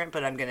bit different,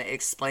 but I'm going to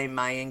explain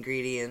my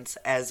ingredients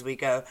as we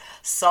go.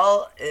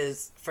 Salt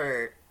is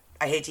for,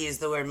 I hate to use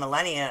the word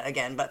millennia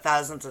again, but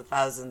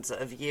thousands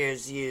of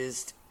years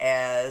used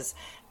as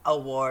a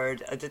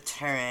ward, a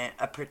deterrent,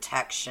 a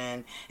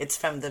protection. It's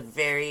from the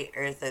very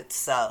earth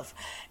itself.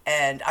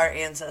 And our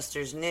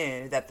ancestors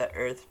knew that the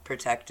earth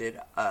protected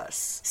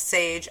us.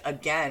 Sage,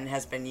 again,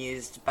 has been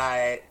used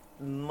by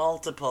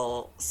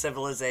multiple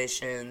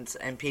civilizations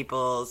and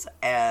peoples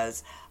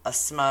as a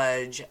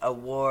smudge, a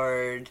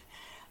ward,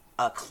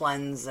 a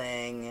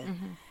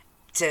cleansing,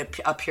 to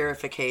a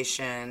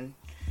purification,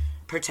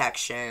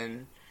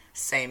 protection.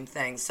 Same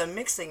thing. So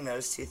mixing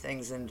those two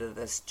things into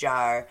this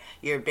jar,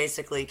 you're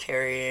basically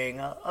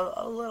carrying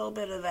a little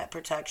bit of that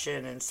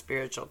protection and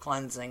spiritual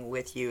cleansing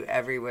with you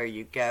everywhere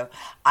you go.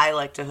 I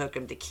like to hook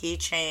them to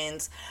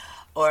keychains,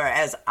 or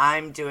as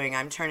I'm doing,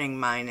 I'm turning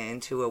mine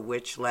into a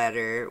witch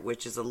ladder,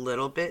 which is a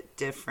little bit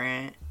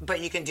different.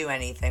 But you can do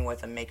anything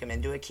with them. Make them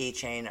into a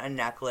keychain, a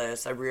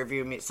necklace, a rear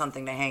view,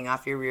 something to hang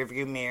off your rear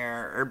view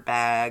mirror or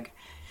bag.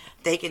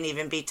 They can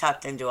even be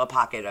tucked into a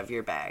pocket of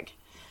your bag.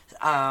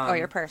 Or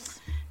your purse.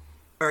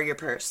 Or your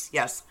purse,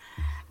 yes.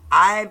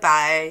 I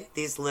buy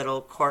these little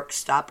cork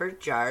stopper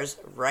jars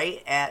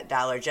right at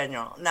Dollar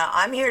General. Now,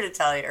 I'm here to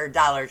tell you, or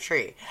Dollar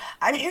Tree.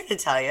 I'm here to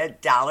tell you,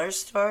 dollar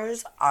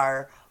stores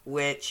are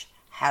witch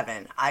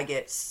heaven. I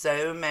get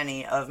so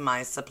many of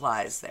my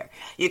supplies there.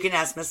 You can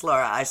ask Miss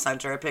Laura. I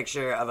sent her a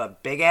picture of a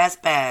big-ass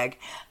bag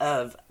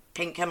of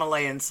pink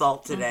Himalayan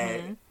salt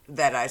today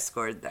that I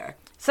scored there.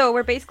 So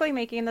we're basically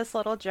making this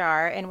little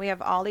jar, and we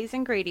have all these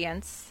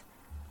ingredients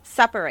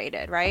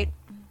separated, right?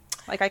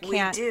 Like I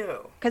can't, we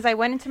do. Because I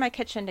went into my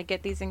kitchen to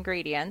get these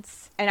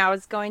ingredients, and I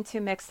was going to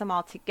mix them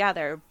all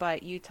together,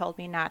 but you told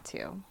me not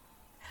to,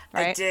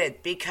 right? I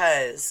did,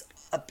 because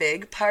a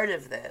big part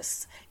of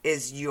this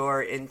is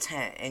your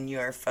intent and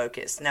your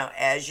focus. Now,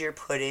 as you're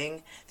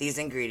putting these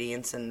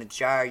ingredients in the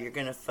jar, you're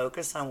going to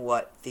focus on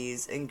what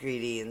these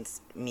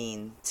ingredients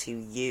mean to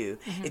you.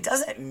 It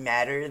doesn't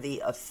matter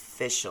the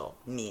official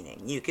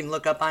meaning. You can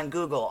look up on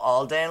Google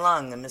all day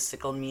long the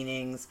mystical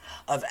meanings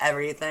of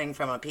everything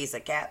from a piece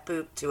of cat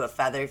poop to a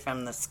feather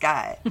from the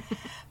sky.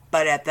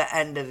 But at the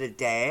end of the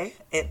day,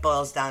 it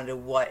boils down to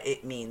what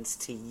it means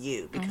to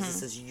you, because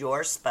this is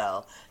your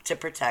spell to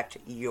protect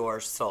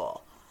your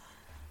soul,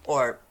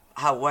 or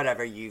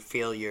whatever you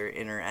feel your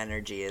inner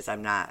energy is.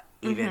 I'm not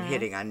even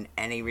hitting on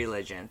any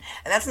religion,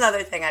 and that's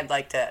another thing I'd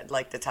like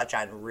to touch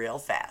on real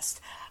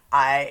fast.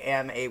 I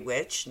am a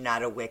witch,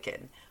 not a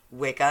Wiccan.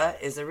 Wicca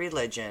is a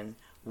religion.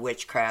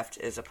 Witchcraft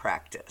is a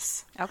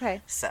practice. Okay.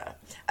 So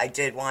I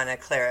did want to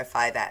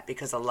clarify that,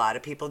 because a lot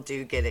of people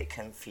do get it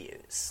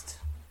confused.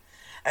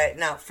 All right,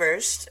 now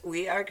first,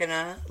 we are going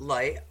to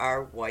light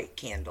our white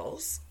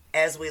candles.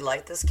 As we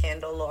light this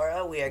candle,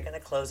 Laura, we are going to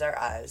close our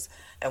eyes,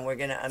 and we're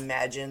going to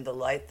imagine the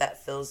light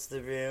that fills the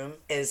room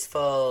is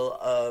full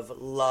of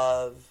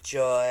love,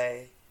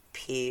 joy,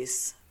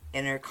 peace,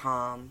 inner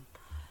calm.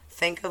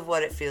 Think of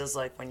what it feels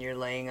like when you're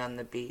laying on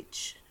the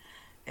beach,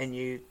 and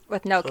you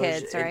With no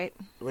close kids, it- right?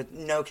 With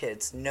no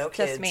kids,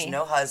 me.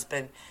 no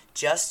husband,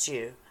 just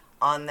you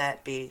on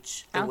that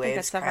beach. The I don't think waves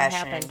that's ever crashing.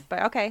 happened,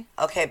 but okay.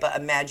 Okay, but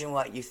imagine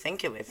what you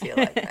think it would feel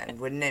like then.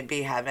 Wouldn't it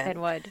be heaven? It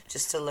would.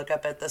 Just to look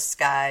up at the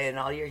sky and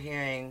all you're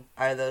hearing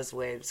are those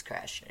waves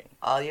crashing.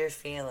 All you're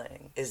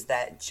feeling is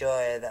that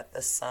joy that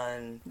the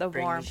sun The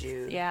brings warmth,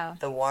 you. yeah.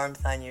 The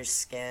warmth on your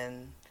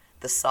skin,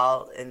 the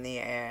salt in the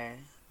air,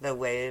 the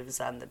waves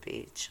on the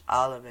beach,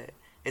 all of it.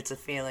 It's a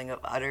feeling of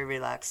utter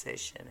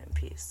relaxation and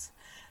peace.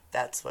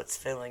 That's what's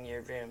filling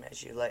your room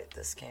as you light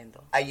this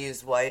candle. I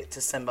use white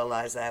to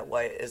symbolize that.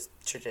 White is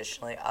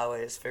traditionally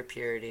always for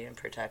purity and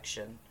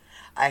protection.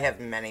 I have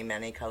many,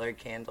 many colored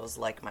candles.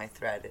 Like my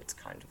thread, it's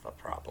kind of a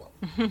problem.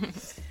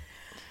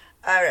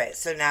 All right,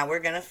 so now we're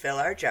going to fill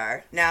our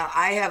jar. Now,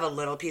 I have a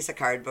little piece of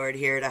cardboard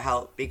here to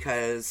help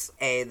because,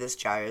 A, this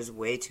jar is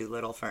way too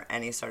little for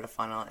any sort of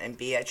funnel, and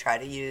B, I try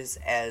to use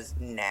as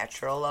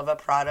natural of a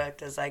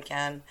product as I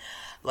can.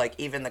 Like,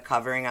 even the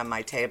covering on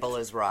my table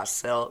is raw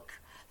silk.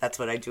 That's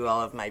what I do all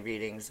of my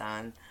readings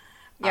on.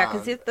 Yeah,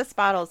 because this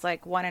bottle's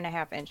like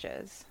 1.5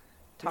 inches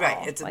tall.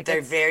 Right, Like, they're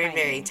it's very, tiny.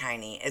 very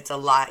tiny. It's a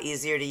lot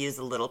easier to use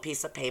a little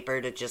piece of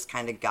paper to just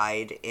kind of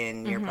guide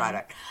in your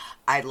product.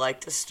 I'd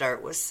like to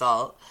start with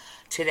salt.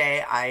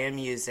 Today I am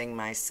using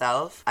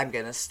myself. I'm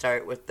going to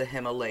start with the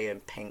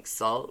Himalayan pink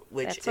salt,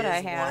 which That's what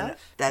I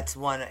have. That's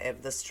one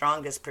of the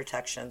strongest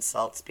protection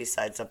salts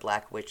besides a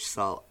black witch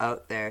salt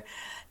out there.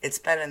 It's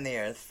been in the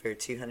earth for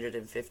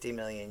 250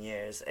 million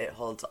years. It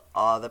holds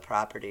all the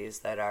properties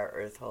that our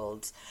earth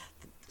holds.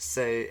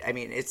 So, I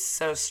mean, it's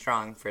so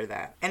strong for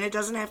that. And it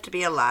doesn't have to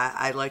be a lot.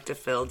 I like to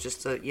fill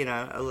just a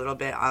little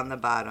bit on the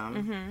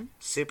bottom.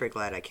 Super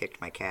glad I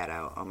kicked my cat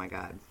out. Oh my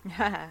God.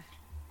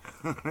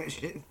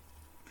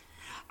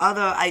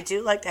 Although I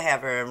do like to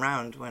have her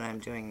around when I'm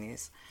doing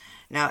these.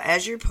 Now,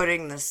 as you're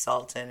putting the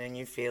salt in and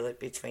you feel it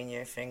between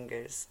your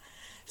fingers,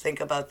 think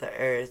about the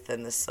earth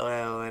and the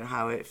soil and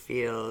how it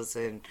feels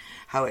and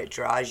how it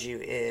draws you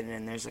in,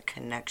 and there's a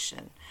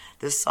connection.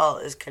 The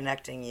salt is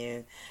connecting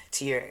you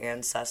to your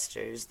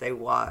ancestors. They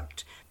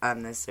walked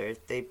on this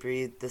earth. They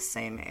breathed the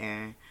same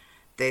air.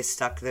 They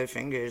stuck their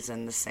fingers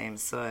in the same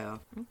soil.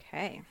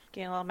 Okay,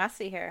 getting a little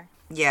messy here.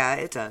 Yeah,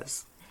 it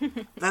does.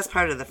 That's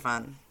part of the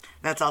fun.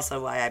 That's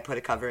also why I put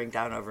a covering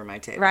down over my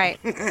table. Right.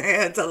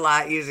 It's a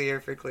lot easier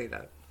for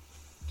cleanup. All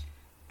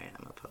right,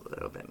 I'm going to put a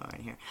little bit more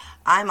in here.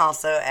 I'm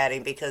also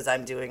adding, because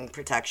I'm doing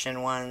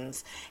protection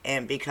ones,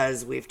 and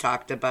because we've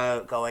talked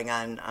about going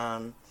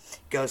on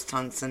ghost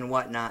hunts and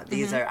whatnot,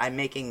 I'm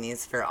making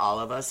these for all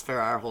of us, for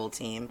our whole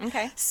team.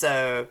 Okay.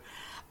 So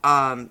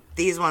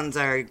these ones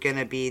are going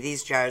to be,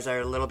 these jars are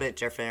a little bit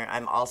different.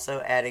 I'm also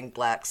adding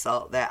black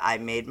salt that I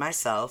made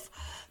myself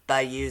by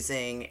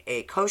using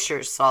a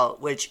kosher salt,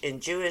 which in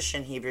Jewish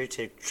and Hebrew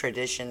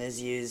tradition is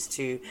used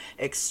to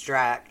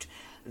extract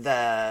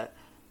the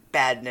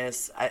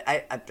badness,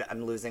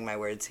 I'm losing my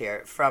words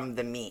here, from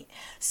the meat.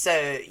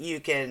 So you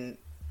can,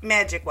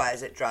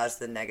 magic-wise, it draws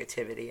the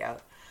negativity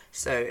out.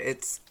 So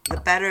it's the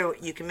better,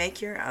 you can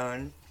make your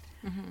own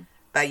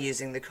by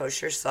using the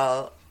kosher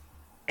salt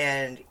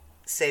and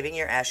saving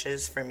your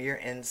ashes from your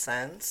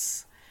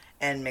incense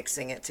and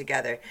mixing it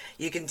together.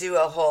 You can do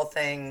a whole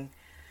thing.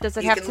 Does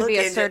it You have can to look be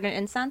a into- certain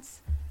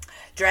incense?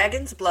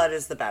 Dragon's blood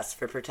is the best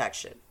for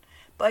protection.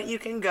 But you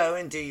can go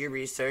and do your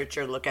research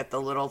or look at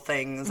the little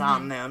things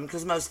on them,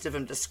 because most of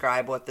them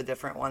describe what the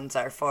different ones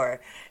are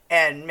for,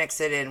 and mix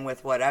it in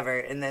with whatever,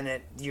 and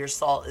then your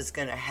salt is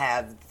going to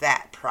have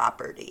that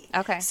property.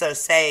 Okay. So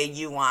say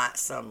you want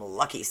some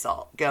lucky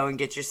salt. Go and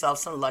get yourself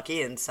some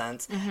lucky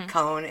incense.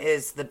 Cone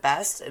is the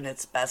best, and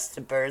it's best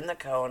to burn the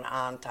cone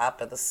on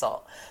top of the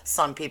salt.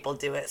 Some people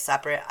do it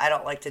separate. I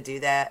don't like to do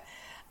that.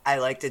 I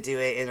like to do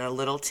it in a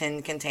little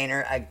tin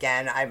container.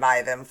 Again, I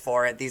buy them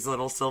for these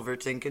little silver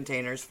tin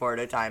containers 4 at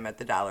a time at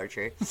the Dollar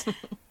Tree.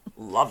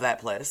 Love that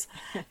place.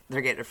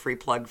 They're getting a free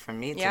plug from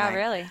me tonight. Yeah,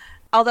 really.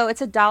 Although it's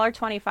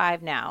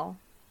 $1.25 now.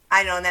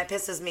 I know, and that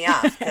pisses me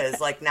off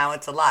because, now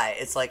it's a lie.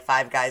 It's like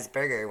Five Guys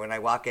Burger. When I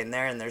walk in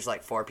there and there's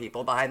 4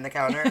 people behind the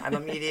counter, I'm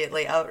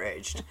immediately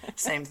outraged.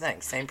 Same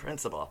thing, same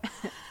principle.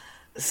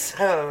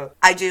 So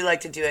I do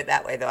like to do it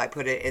that way, though. I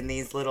put it in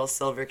these little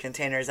silver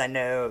containers. I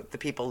know the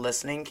people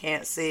listening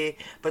can't see,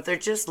 but they're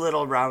just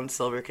little round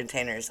silver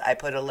containers. I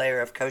put a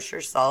layer of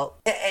kosher salt.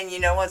 And you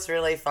know what's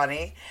really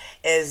funny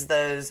is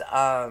those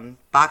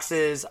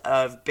boxes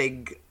of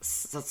big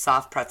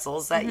soft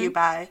pretzels that you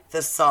buy.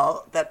 The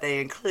salt that they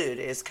include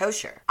is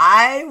kosher.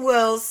 I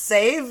will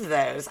save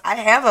those. I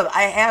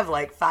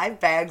have 5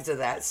 bags of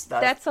that stuff.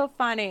 That's so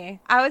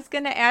funny. I was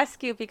going to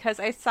ask you because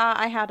I saw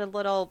I had a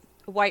little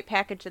white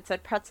package that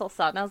said pretzel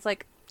salt, and I was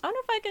like, I don't know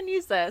if I can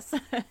use this.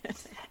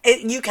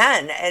 You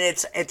can, and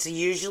it's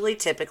usually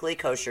typically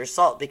kosher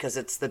salt because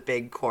it's the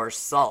big coarse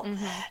salt.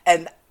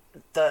 And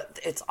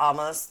it's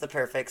almost the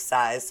perfect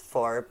size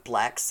for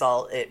black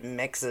salt. It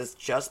mixes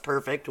just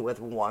perfect with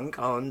one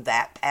cone,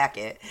 that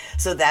packet.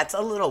 So that's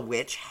a little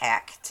witch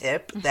hack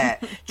tip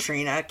that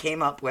Trina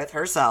came up with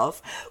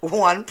herself.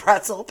 One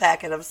pretzel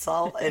packet of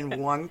salt and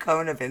one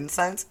cone of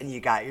incense, and you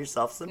got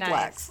yourself some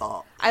black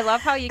salt. I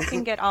love how you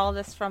can get all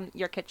this from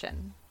your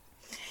kitchen.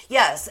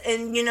 Yes,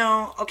 and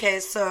okay,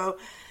 so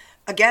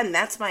again,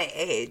 that's my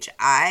age.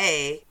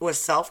 I was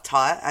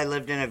self-taught. I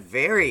lived in a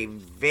very,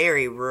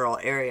 very rural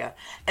area.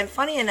 And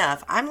funny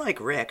enough, I'm like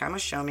Rick. I'm a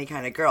show-me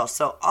kind of girl.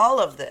 So all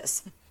of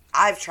this,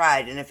 I've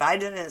tried. And if I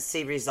didn't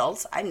see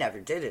results, I never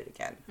did it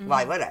again. Mm-hmm.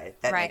 Why would I?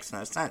 That makes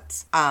no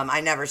sense.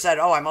 I never said,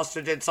 I must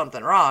have did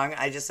something wrong.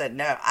 I just said,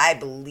 no, I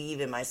believe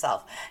in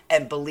myself.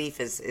 And belief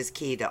is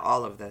key to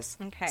all of this.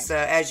 Okay. So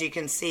as you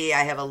can see,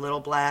 I have a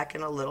little black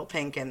and a little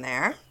pink in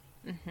there.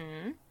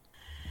 Mm-hmm.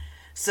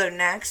 So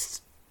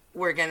next,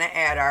 we're going to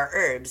add our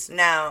herbs.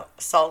 Now,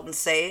 salt and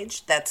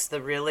sage, that's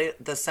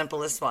the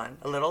simplest one.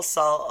 A little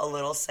salt, a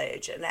little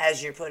sage. And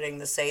as you're putting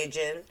the sage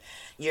in,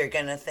 you're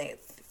going to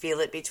feel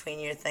it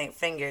between your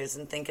fingers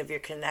and think of your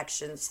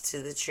connections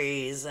to the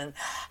trees and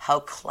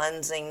how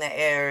cleansing the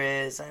air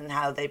is and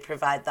how they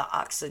provide the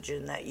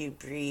oxygen that you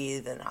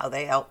breathe and how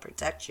they help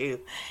protect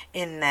you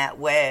in that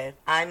way.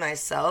 I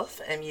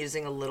myself am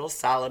using a little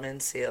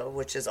Solomon seal,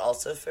 which is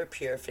also for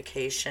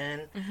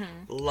purification,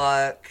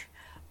 luck,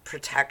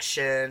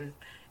 protection.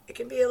 It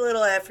can be a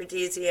little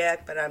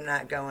aphrodisiac, but I'm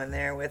not going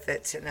there with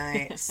it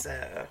tonight.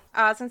 So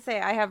I was gonna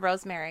say I have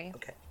rosemary.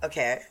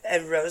 Okay.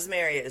 And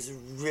rosemary is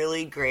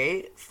really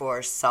great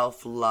for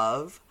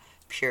self-love,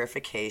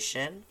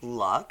 purification,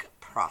 luck,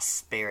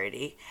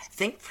 prosperity.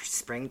 Think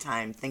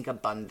springtime, think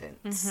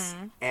abundance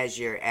as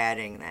you're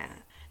adding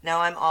that.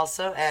 Now I'm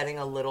also adding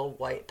a little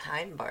white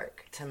pine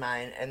bark to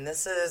mine, and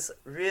this is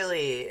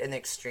really an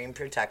extreme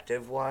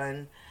protective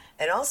one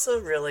and also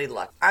really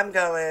lucky. I'm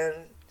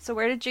going... So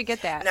where did you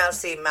get that? Now,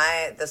 see,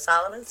 the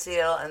Solomon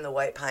seal and the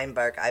white pine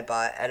bark I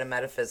bought at a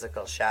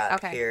metaphysical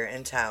shop here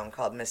in town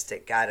called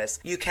Mystic Goddess.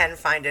 You can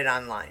find it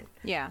online.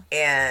 Yeah.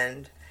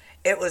 And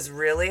it was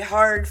really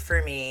hard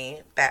for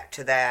me, back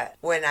to that,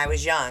 when I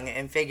was young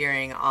and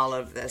figuring all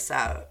of this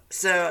out.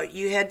 So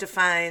you had to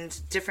find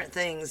different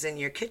things in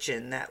your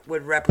kitchen that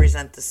would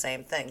represent the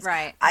same things.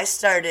 Right. I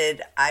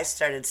started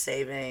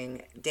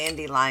saving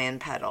dandelion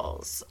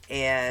petals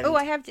and... Oh,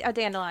 I have a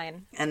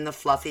dandelion. And the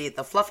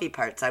fluffy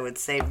parts, I would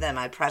save them.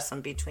 I'd press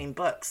them between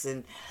books.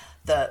 And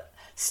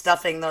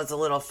stuffing those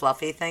little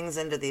fluffy things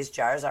into these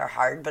jars are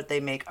hard, but they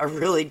make a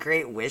really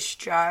great wish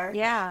jar.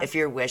 Yeah. If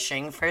you're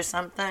wishing for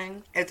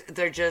something,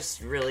 they're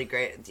just really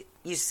great.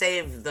 You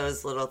save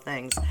those little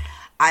things.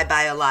 I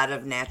buy a lot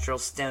of natural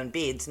stone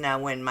beads. Now,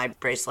 when my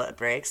bracelet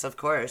breaks, of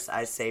course,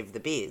 I save the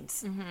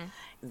beads. Mm-hmm.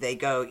 They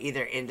go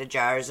either into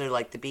jars or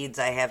like the beads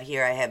I have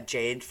here. I have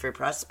jade for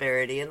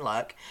prosperity and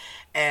luck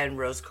and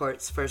rose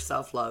quartz for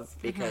self-love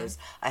because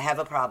I have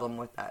a problem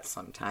with that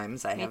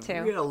sometimes. I have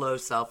real low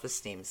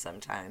self-esteem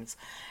sometimes,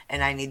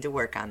 and I need to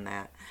work on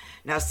that.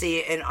 Now,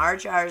 see, in our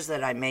jars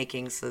that I'm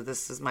making, so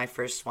this is my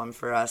first one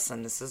for us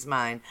and this is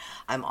mine,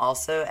 I'm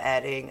also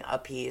adding a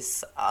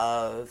piece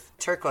of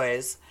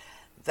turquoise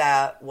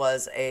that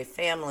was a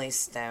family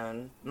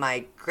stone.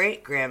 My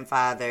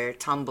great-grandfather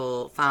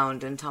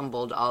found and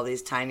tumbled all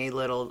these tiny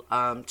little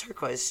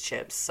turquoise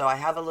chips. So I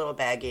have a little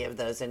baggie of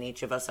those, and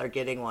each of us are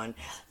getting one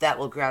that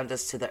will ground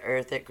us to the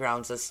earth. It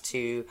grounds us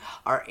to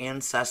our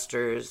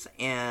ancestors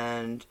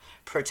and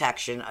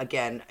protection.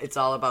 Again, it's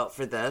all about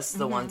for this.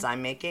 The ones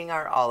I'm making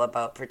are all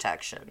about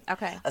protection.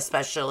 Okay.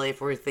 Especially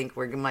if we think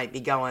we might be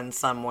going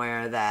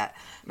somewhere that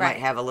might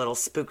have a little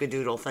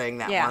spookadoodle thing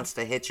that wants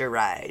to hitch a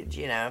ride,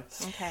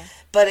 Okay.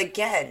 But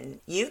again,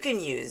 you can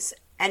use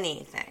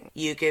anything.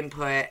 You can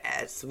put,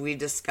 as we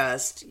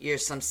discussed,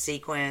 some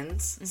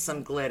sequins,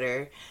 some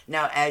glitter.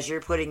 Now, as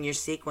you're putting your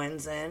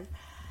sequins in,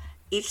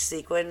 each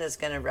sequin is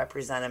going to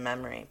represent a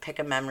memory. Pick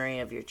a memory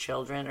of your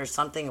children or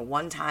something at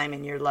one time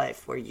in your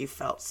life where you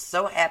felt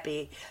so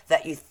happy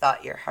that you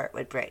thought your heart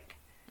would break.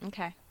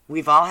 Okay.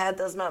 We've all had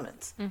those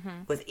moments.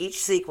 With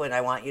each sequin, I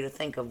want you to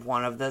think of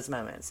one of those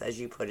moments as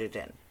you put it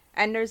in.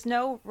 And there's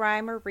no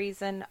rhyme or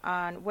reason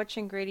on which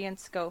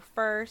ingredients go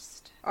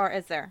first, or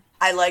is there?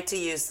 I like to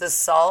use the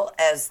salt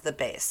as the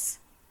base.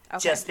 Okay.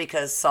 Just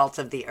because salt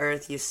of the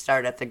earth, you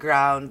start at the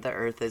ground, the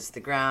earth is the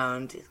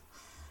ground.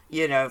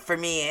 For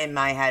me, in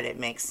my head, it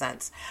makes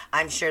sense.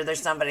 I'm sure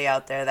there's somebody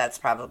out there that's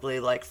probably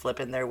like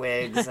flipping their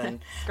wigs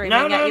and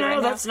no,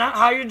 that's not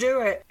how you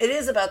do it. It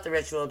is about the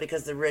ritual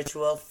because the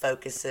ritual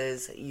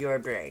focuses your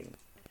brain.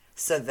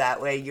 So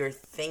that way you're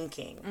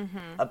thinking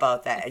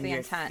about that and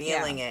you're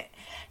feeling it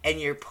and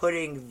you're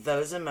putting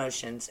those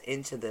emotions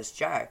into this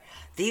jar.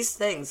 These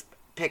things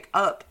pick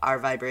up our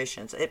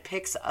vibrations. It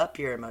picks up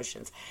your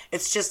emotions.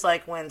 It's just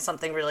like when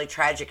something really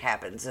tragic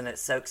happens and it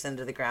soaks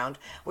into the ground.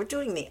 We're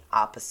doing the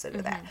opposite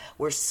of that.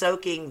 We're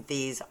soaking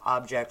these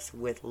objects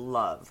with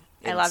love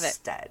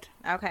instead.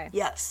 I love it. Okay.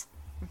 Yes.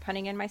 I'm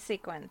putting in my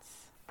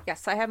sequence.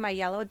 Yes, I have my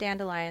yellow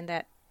dandelion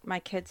that my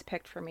kids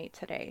picked for me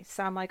today.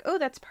 So I'm like, oh,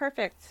 that's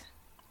perfect.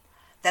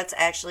 That's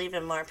actually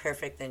even more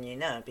perfect than you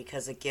know,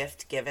 because a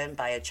gift given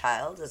by a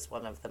child is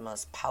one of the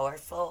most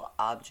powerful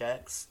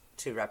objects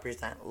to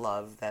represent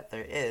love that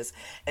there is.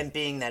 And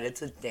being that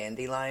it's a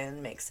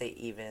dandelion makes it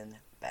even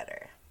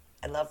better.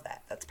 I love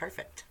that. That's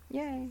perfect.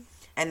 Yay.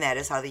 And that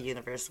is how the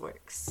universe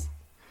works.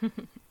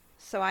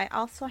 So I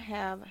also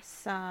have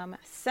some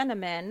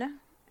cinnamon,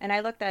 and I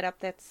looked that up.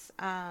 That's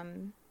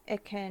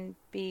it can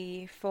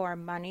be for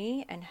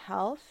money and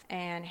health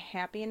and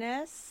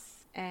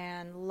happiness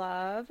and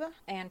love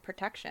and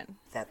protection.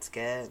 That's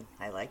good.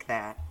 I like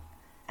that.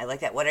 I like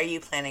that. What are you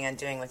planning on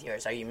doing with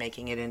yours? Are you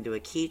making it into a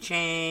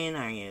keychain?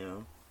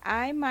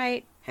 I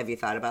might, Have you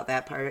thought about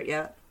that part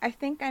yet? I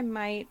think I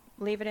might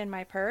leave it in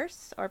my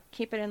purse or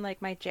keep it in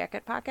like my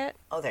jacket pocket.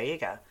 Oh, there you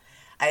go.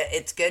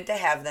 It's good to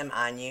have them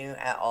on you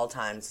at all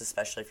times,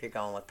 especially if you're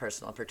going with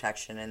personal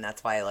protection, and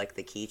that's why I like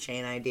the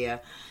keychain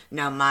idea.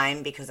 Now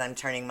mine, because I'm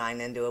turning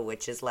mine into a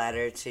witch's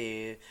ladder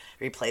to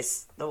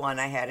replace the one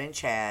I had in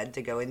Chad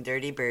to go in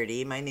Dirty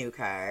Birdie, my new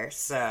car.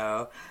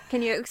 So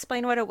Can you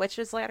explain what a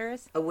witch's ladder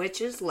is? a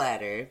witch's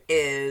ladder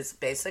is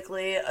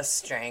basically a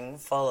string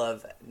full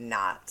of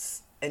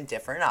knots and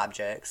different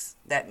objects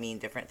that mean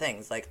different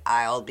things. Like,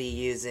 I'll be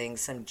using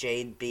some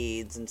jade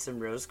beads and some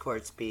rose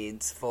quartz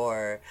beads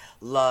for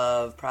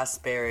love,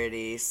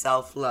 prosperity,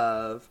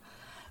 self-love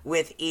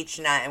with each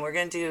knot. And we're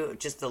going to do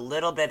just a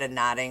little bit of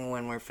knotting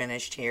when we're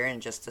finished here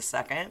in just a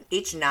second.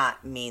 Each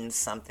knot means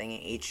something.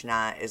 Each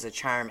knot is a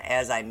charm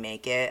as I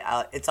make it.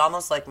 It's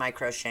almost like my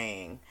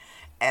crocheting.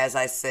 As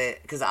I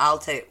sit, because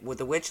with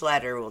the witch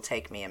ladder will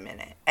take me a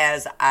minute.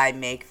 As I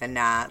make the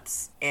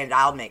knots, and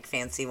I'll make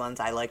fancy ones.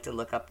 I like to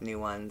look up new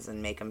ones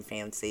and make them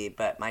fancy,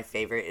 but my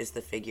favorite is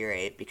the figure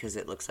 8 because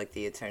it looks like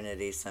the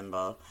eternity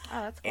symbol.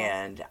 Oh, that's cool.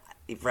 And,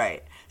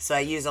 right. So I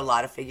use a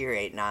lot of figure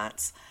 8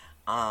 knots.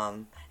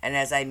 And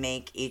as I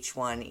make each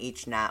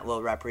knot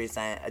will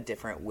represent a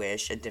different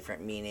wish, a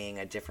different meaning,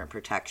 a different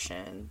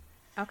protection,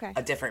 Okay.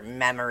 a different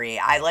memory.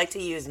 I like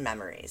to use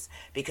memories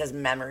because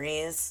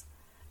memories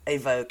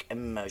evoke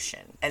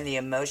emotion, and the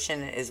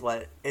emotion is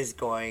what is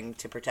going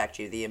to protect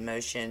you. The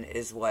emotion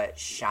is what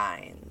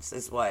shines,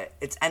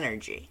 it's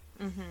energy.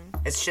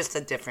 It's just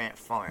a different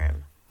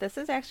form. This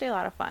is actually a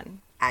lot of fun.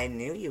 I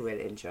knew you would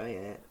enjoy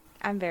it.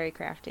 I'm very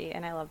crafty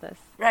and I love this.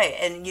 Right,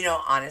 and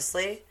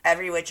honestly,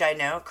 every witch I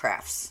know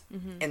crafts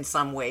in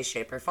some way,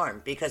 shape, or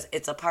form because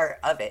it's a part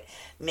of it.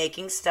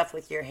 Making stuff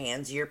with your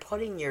hands, you're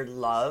putting your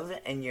love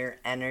and your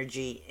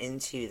energy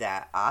into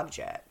that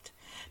object.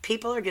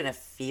 People are going to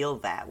feel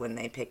that when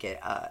they pick it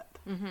up.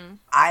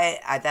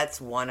 I that's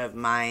one of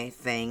my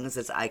things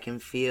is I can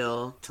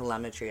feel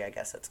telemetry, I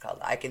guess it's called.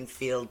 I can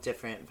feel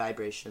different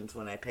vibrations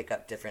when I pick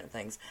up different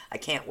things. I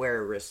can't wear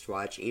a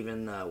wristwatch.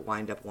 Even the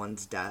wind-up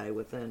ones die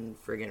within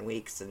friggin'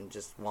 weeks and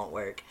just won't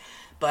work.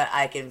 But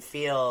I can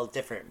feel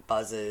different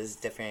buzzes,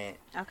 different...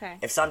 Okay.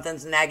 If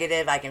something's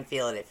negative, I can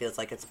feel it. It feels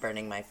like it's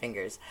burning my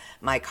fingers.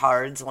 My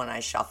cards, when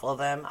I shuffle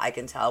them, I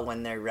can tell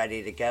when they're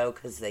ready to go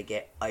because they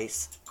get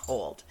ice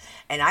cold.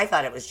 And I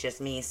thought it was just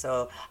me,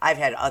 so I've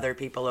had other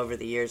people over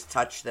the years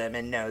touch them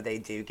and know they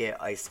do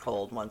get ice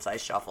cold once I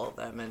shuffle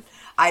them. And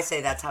I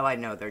say that's how I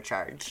know they're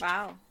charged.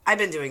 Wow. I've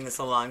been doing this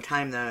a long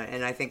time, though,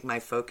 and I think my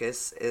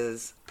focus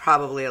is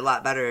probably a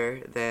lot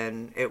better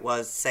than it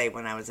was, say,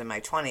 when I was in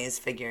my 20s,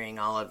 figuring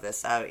all of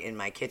this out in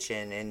my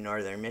kitchen in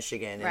northern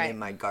Michigan and in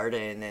my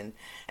garden.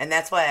 And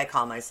that's why I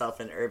call myself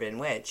an urban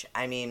witch.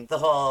 I mean, the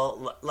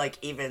whole, like,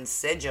 even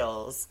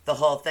sigils, the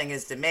whole thing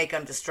is to make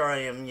them,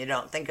 destroy them, you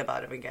don't think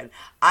about them again.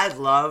 I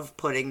love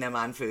putting them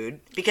on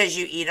food because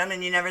you eat them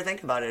and you never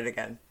think about it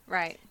again.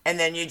 Right. And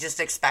then you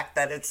just expect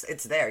that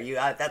it's there.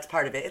 That's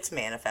part of it. It's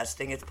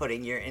manifesting. It's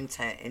putting your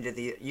intent into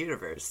the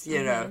universe,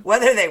 you know.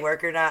 Whether they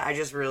work or not, I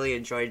just really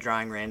enjoy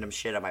drawing random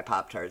shit on my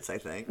Pop-Tarts, I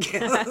think.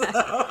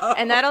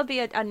 And that'll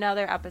be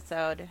another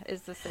episode,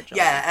 is the sigil.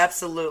 Yeah,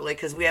 absolutely,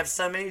 because we have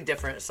so many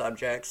different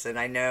subjects, and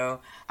I know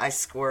I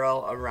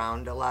squirrel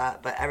around a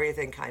lot, but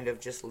everything kind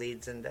of just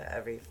leads into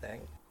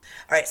everything.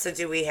 All right, so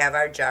do we have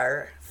our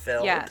jar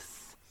filled?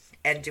 Yes.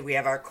 And do we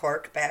have our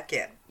cork back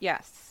in?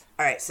 Yes.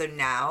 All right, so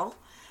now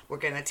we're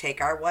going to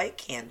take our white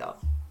candle.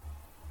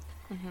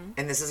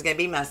 And this is going to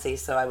be messy,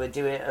 so I would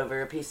do it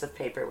over a piece of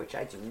paper, which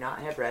I do not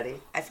have ready.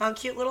 I found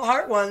cute little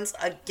heart ones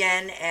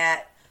again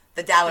at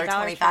the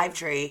 $1.25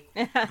 tree.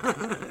 They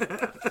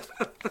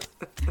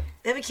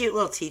have a cute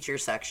little teacher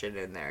section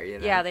in there, you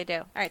know? Yeah, they do.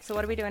 All right, so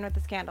what are we doing with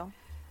this candle?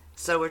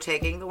 So we're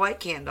taking the white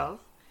candle,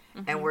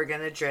 and we're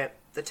going to drip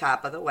the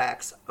top of the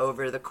wax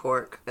over the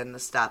cork and the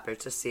stopper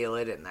to seal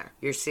it in there.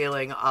 You're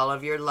sealing all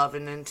of your love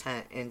and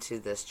intent into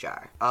this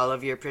jar. All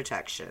of your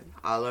protection,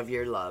 all of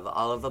your love,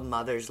 all of a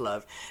mother's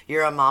love.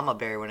 You're a mama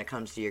bear when it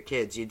comes to your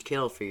kids. You'd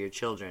kill for your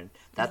children.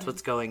 That's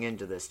what's going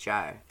into this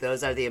jar.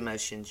 Those are the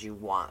emotions you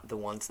want, the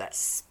ones that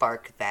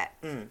spark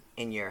that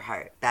in your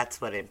heart.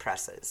 That's what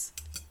impresses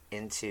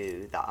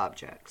into the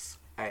objects.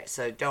 All right,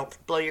 so don't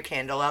blow your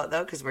candle out,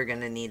 though, because we're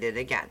going to need it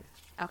again.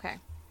 Okay.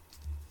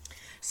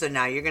 So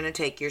now you're going to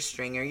take your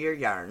string or your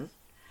yarn.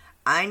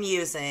 I'm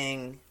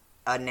using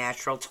a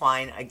natural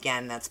twine.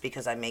 Again, that's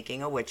because I'm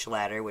making a witch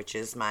ladder, which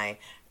is my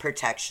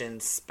protection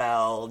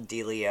spell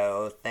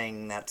dealio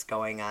thing that's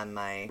going on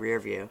my rear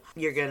view.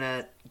 You're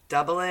gonna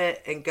double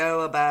it and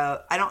go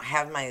about, I don't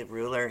have my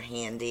ruler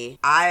handy.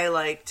 I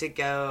like to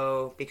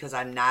go, because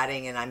I'm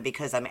knotting and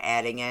because I'm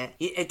adding it.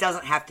 It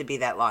doesn't have to be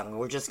that long.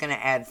 We're just gonna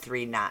add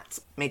 3 knots.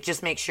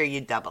 Just make sure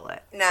you double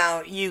it.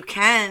 Now, you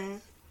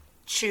can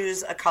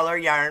choose a color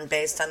yarn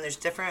based on, there's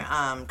different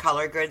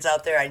color grids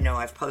out there. I know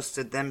I've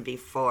posted them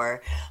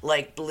before.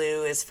 Like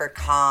blue is for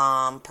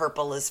calm,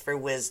 purple is for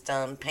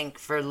wisdom, pink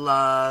for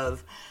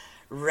love,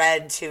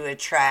 red to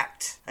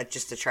attract,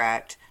 just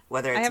attract,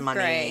 whether it's money,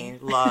 gray.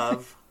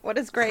 Love. What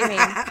does gray mean?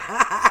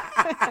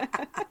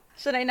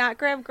 Should I not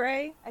grab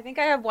gray? I think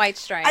I have white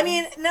string. I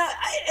mean, no,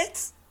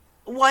 it's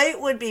white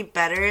would be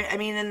better. I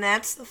mean, and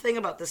that's the thing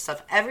about this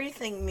stuff.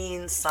 Everything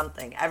means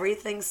something.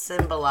 Everything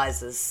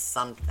symbolizes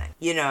something.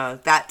 You know,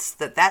 that's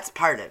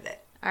part of it.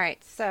 All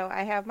right, so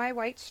I have my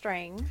white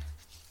string.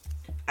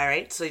 All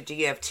right, so do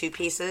you have 2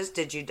 pieces?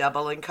 Did you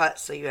double and cut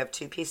so you have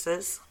 2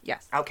 pieces?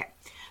 Yes. Okay.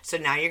 So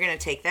now you're going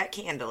to take that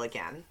candle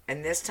again,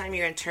 and this time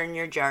you're going to turn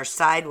your jar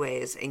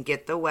sideways and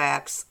get the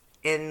wax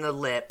in the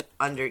lip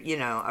under,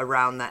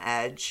 around the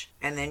edge.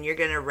 And then you're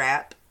going to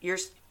wrap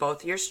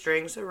both your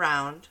strings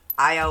around.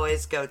 I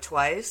always go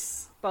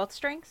twice. Both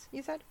strings,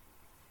 you said?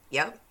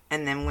 Yep.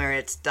 And then where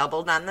it's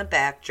doubled on the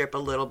back, drip a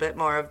little bit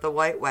more of the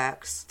white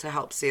wax to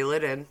help seal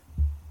it in.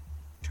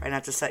 Try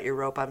not to set your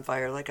rope on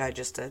fire like I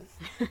just did.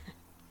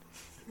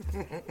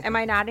 Am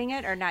I knotting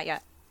it or not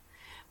yet?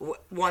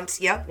 Once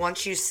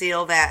you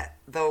seal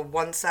the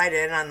one side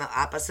in, on the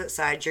opposite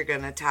side, you're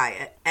going to tie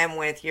it. And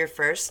with your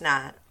first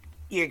knot,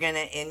 you're going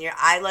to,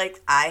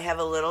 I have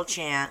a little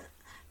chant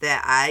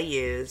that I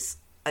use.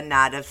 A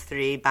knot of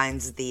 3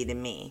 binds thee to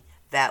me.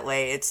 That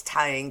way it's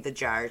tying the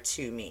jar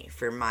to me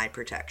for my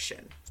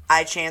protection.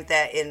 I chant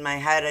that in my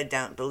head. I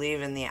don't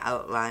believe in the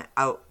out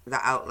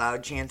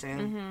loud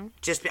chanting.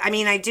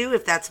 Mm-hmm. I do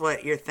if that's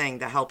what your thing,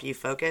 to help you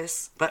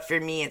focus. But for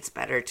me, it's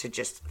better to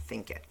just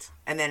think it.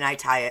 And then I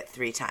tie it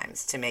 3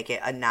 times to make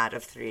it a knot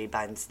of 3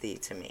 binds thee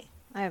to me.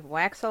 I have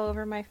wax all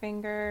over my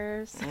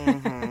fingers.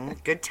 Mm-hmm.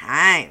 Good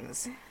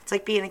times. It's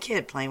like being a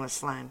kid playing with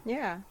slime.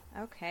 Yeah.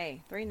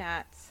 Okay. 3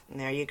 knots. And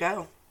there you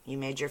go. You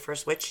made your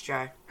first witch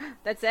jar.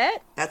 That's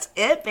it? That's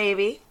it,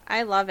 baby.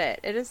 I love it.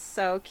 It is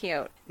so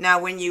cute.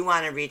 Now, when you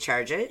want to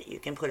recharge it, you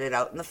can put it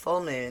out in the full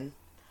moon,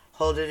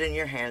 hold it in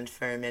your hand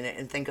for a minute,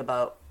 and think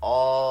about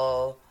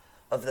all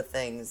of the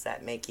things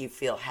that make you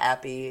feel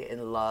happy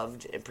and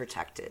loved and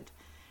protected.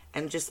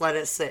 And just let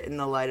it sit in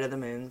the light of the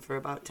moon for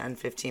about 10,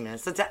 15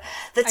 minutes. The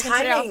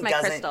timing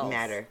doesn't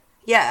matter.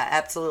 Yeah,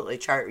 absolutely.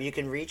 You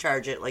can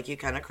recharge it like you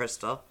can a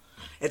crystal.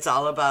 It's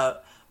all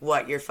about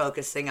what you're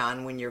focusing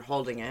on when you're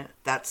holding it.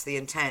 That's the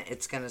intent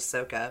it's going to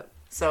soak up.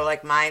 So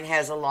like mine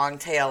has a long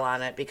tail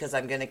on it because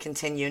I'm going to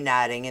continue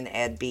knotting and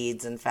add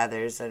beads and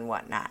feathers and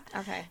whatnot.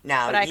 Okay.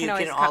 Now, but I can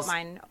always cut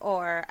mine,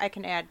 or I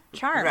can add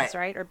charms,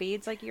 right? Or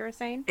beads like you were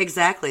saying?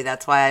 Exactly.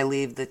 That's why I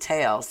leave the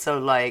tail. So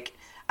like,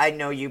 I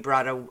know you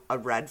brought a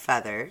red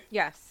feather.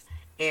 Yes.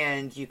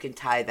 And you can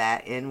tie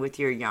that in with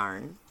your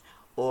yarn,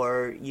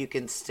 or you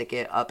can stick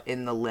it up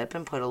in the lip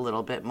and put a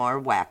little bit more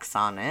wax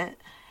on it.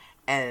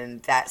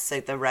 And that's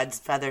like the red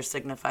feather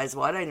signifies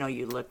what? I know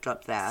you looked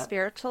up that.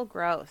 Spiritual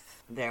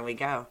growth. There we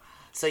go.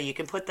 So you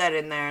can put that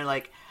in there.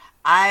 Like,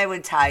 I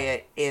would tie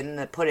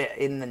it put it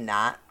in the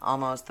knot,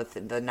 almost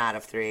the knot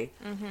of 3.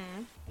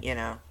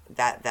 Mm-hmm.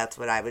 That's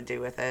what I would do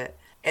with it.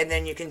 And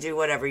then you can do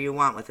whatever you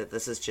want with it.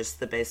 This is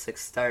just the basic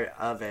start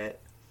of it.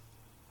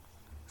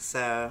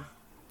 So,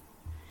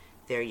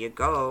 there you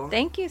go.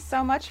 Thank you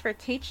so much for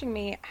teaching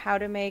me how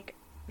to make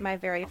my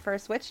very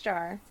first witch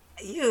jar.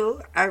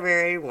 You are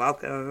very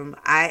welcome.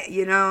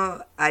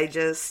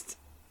 It's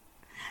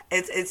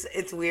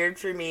weird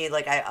for me.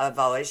 Like, I've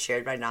always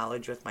shared my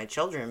knowledge with my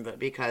children, but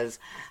because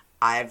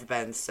I've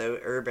been so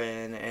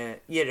urban and,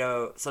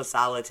 so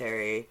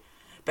solitary.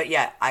 But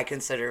yeah, I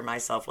consider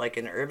myself like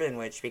an urban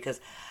witch because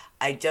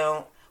I did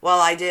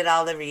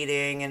all the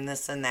reading and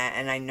this and that,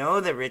 and I know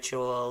the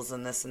rituals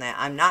and this and that.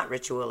 I'm not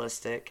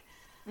ritualistic.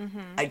 Mm-hmm.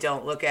 I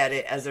don't look at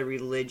it as a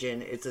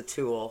religion. It's a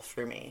tool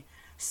for me.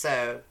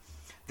 So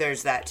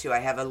there's that too. I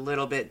have a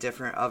little bit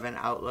different of an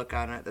outlook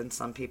on it than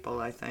some people,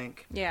 I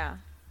think. Yeah.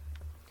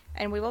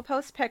 And we will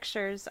post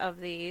pictures of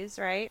these,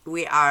 right?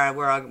 We are.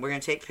 We're going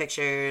to take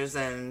pictures,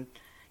 and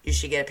you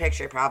should get a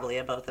picture probably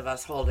of both of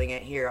us holding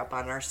it here up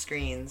on our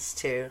screens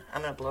too.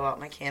 I'm going to blow out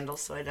my candle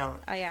so I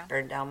don't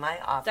burn down my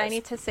office. Do I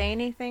need to say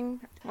anything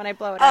when I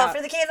blow it out? Oh,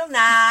 for the candle? Nah,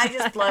 I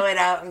just blow it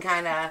out and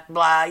kind of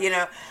blah.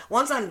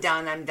 Once I'm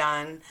done, I'm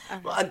done.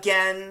 Okay. Well,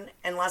 again,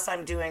 unless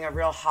I'm doing a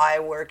real high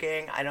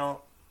working, I don't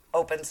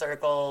open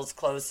circles,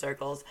 close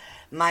circles.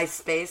 My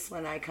space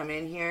when I come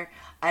in here,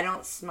 I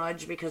don't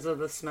smudge because of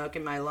the smoke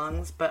in my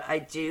lungs, but I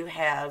do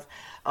have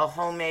a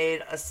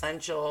homemade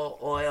essential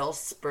oil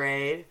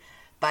spray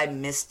by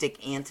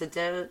Mystic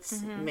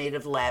Antidotes, made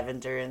of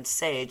lavender and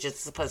sage. It's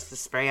supposed to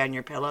spray on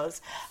your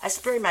pillows. I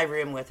spray my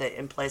room with it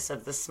in place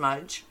of the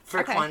smudge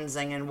for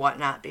cleansing and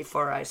whatnot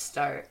before I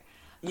start.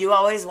 You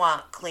always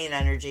want clean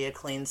energy, a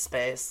clean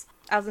space.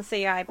 I was gonna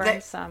say, yeah, I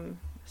burned some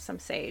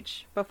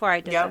sage before I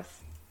did this.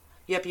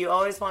 Yep, you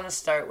always want to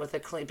start with a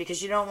clean,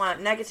 because you don't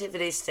want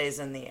negativity stays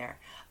in the air.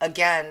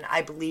 Again,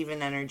 I believe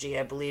in energy.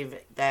 I believe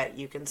that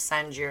you can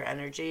send your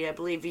energy. I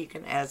believe you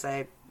can,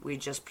 we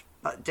just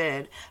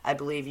did, I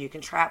believe you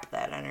can trap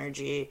that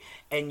energy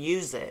and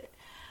use it.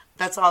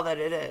 That's all that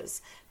it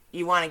is.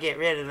 You want to get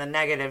rid of the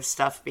negative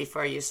stuff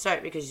before you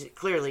start, because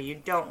clearly you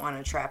don't want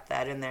to trap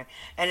that in there.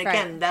 And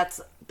again, right.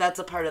 That's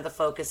a part of the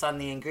focus on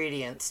the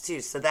ingredients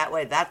too. So that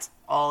way, that's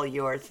all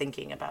you're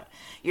thinking about.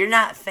 You're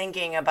not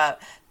thinking about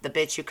the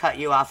bitch who cut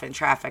you off in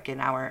traffic an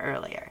hour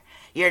earlier.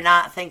 You're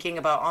not thinking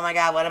about, oh my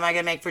God, what am I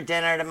going to make for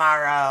dinner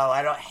tomorrow?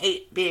 I don't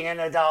hate being an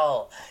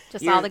adult.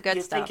 Just all the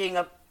good stuff.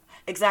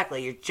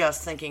 Exactly. You're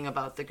just thinking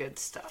about the good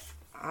stuff.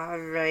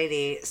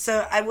 Alrighty.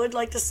 So I would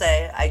like to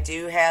say I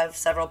do have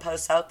several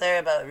posts out there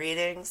about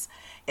readings.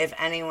 If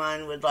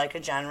anyone would like a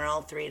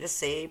general 3 to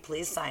see,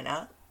 please sign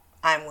up.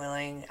 I'm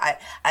willing.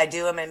 I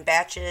do them in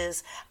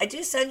batches. I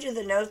do send you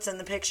the notes and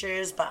the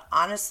pictures, but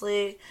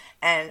honestly,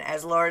 and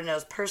as Laura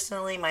knows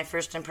personally, my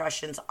first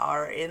impressions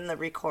are in the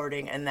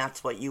recording, and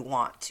that's what you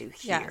want to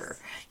hear.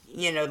 Yes.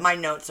 You know, my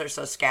notes are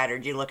so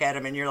scattered. You look at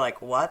them and you're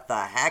like, what the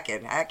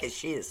heck is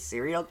she a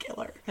serial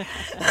killer?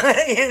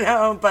 You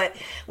know, but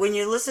when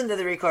you listen to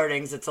the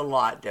recordings, it's a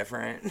lot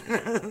different.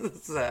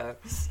 So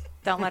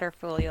don't let her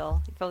fool you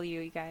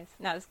guys.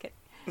 No, just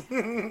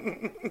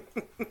kidding.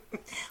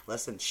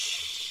 Listen,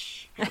 shh.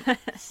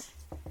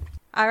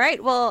 All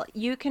right. Well,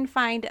 you can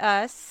find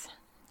us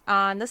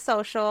on the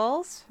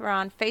socials. We're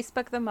on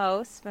Facebook the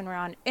most, and we're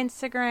on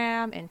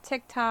Instagram and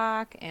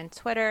TikTok and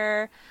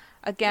Twitter.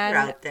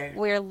 Again,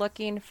 we're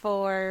looking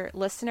for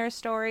listener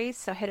stories,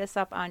 so hit us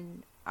up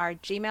on our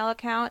Gmail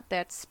account.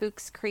 That's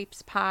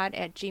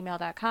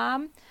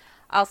spookscreepspod@gmail.com.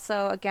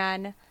 Also,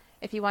 again,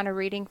 if you want a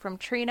reading from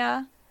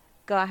Trina,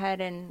 go ahead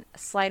and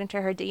slide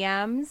into her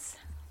DMs.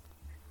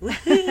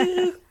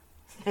 Woohoo!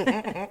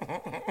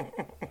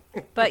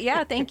 But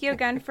yeah, thank you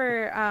again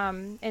for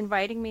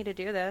inviting me to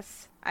do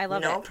this. I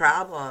love it. No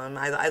problem.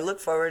 I look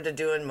forward to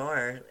doing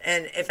more.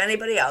 And if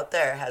anybody out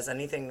there has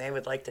anything they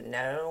would like to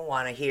know,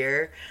 want to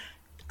hear,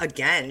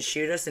 again,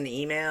 shoot us an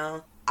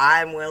email.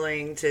 I'm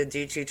willing to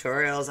do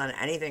tutorials on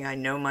anything I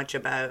know much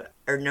about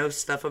or know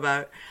stuff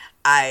about.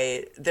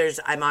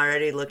 I'm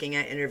already looking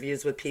at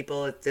interviews with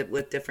people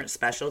with different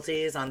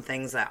specialties on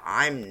things that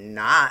I'm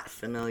not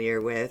familiar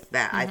with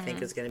that I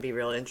think is going to be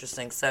real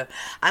interesting. So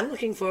I'm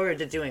looking forward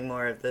to doing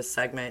more of this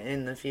segment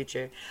in the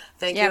future.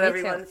 Thank you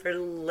everyone for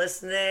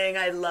listening.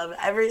 I love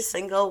every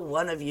single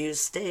one of you.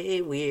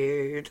 Stay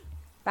weird.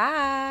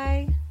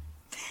 Bye.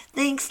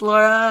 Thanks,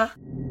 Laura.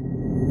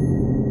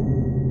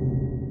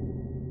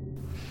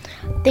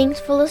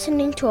 Thanks for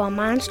listening to our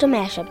Monster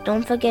Mashup.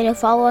 Don't forget to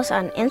follow us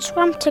on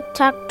Instagram,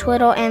 TikTok,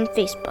 Twitter, and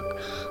Facebook.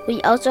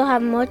 We also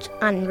have merch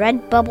on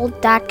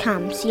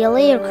redbubble.com. See you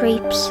later,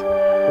 creeps.